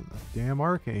worse than the damn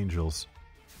archangels.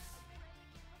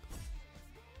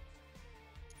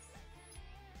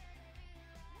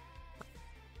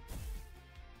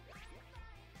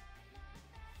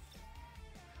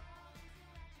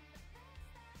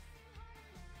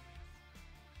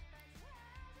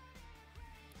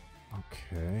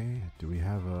 Okay, do we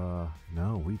have a...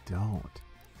 No, we don't.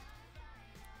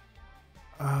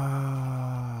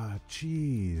 Ah,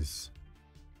 jeez.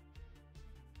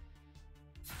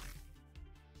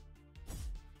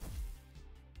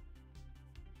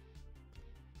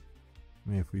 I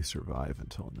mean, if we survive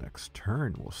until next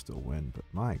turn, we'll still win, but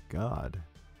my God.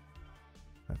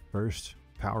 That first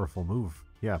powerful move,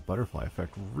 yeah, butterfly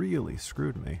effect, really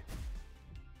screwed me.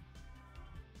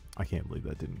 I can't believe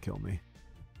that didn't kill me.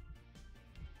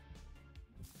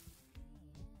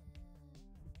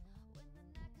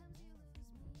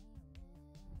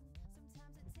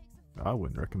 I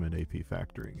wouldn't recommend AP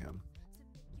factoring him.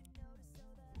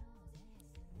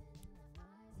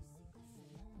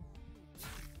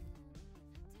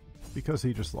 Because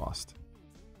he just lost.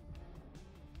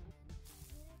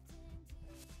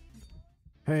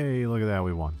 Hey, look at that,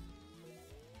 we won.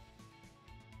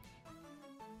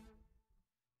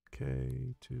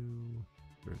 Okay,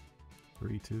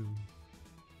 3-2.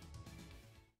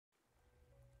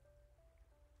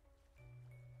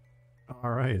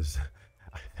 All right,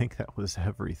 I think that was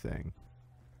everything.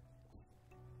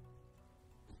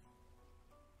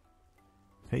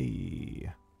 Hey,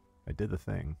 I did the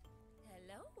thing.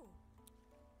 Hello.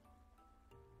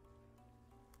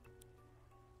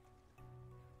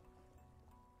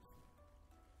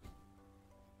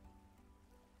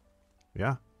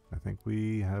 Yeah, I think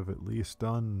we have at least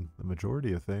done the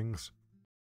majority of things.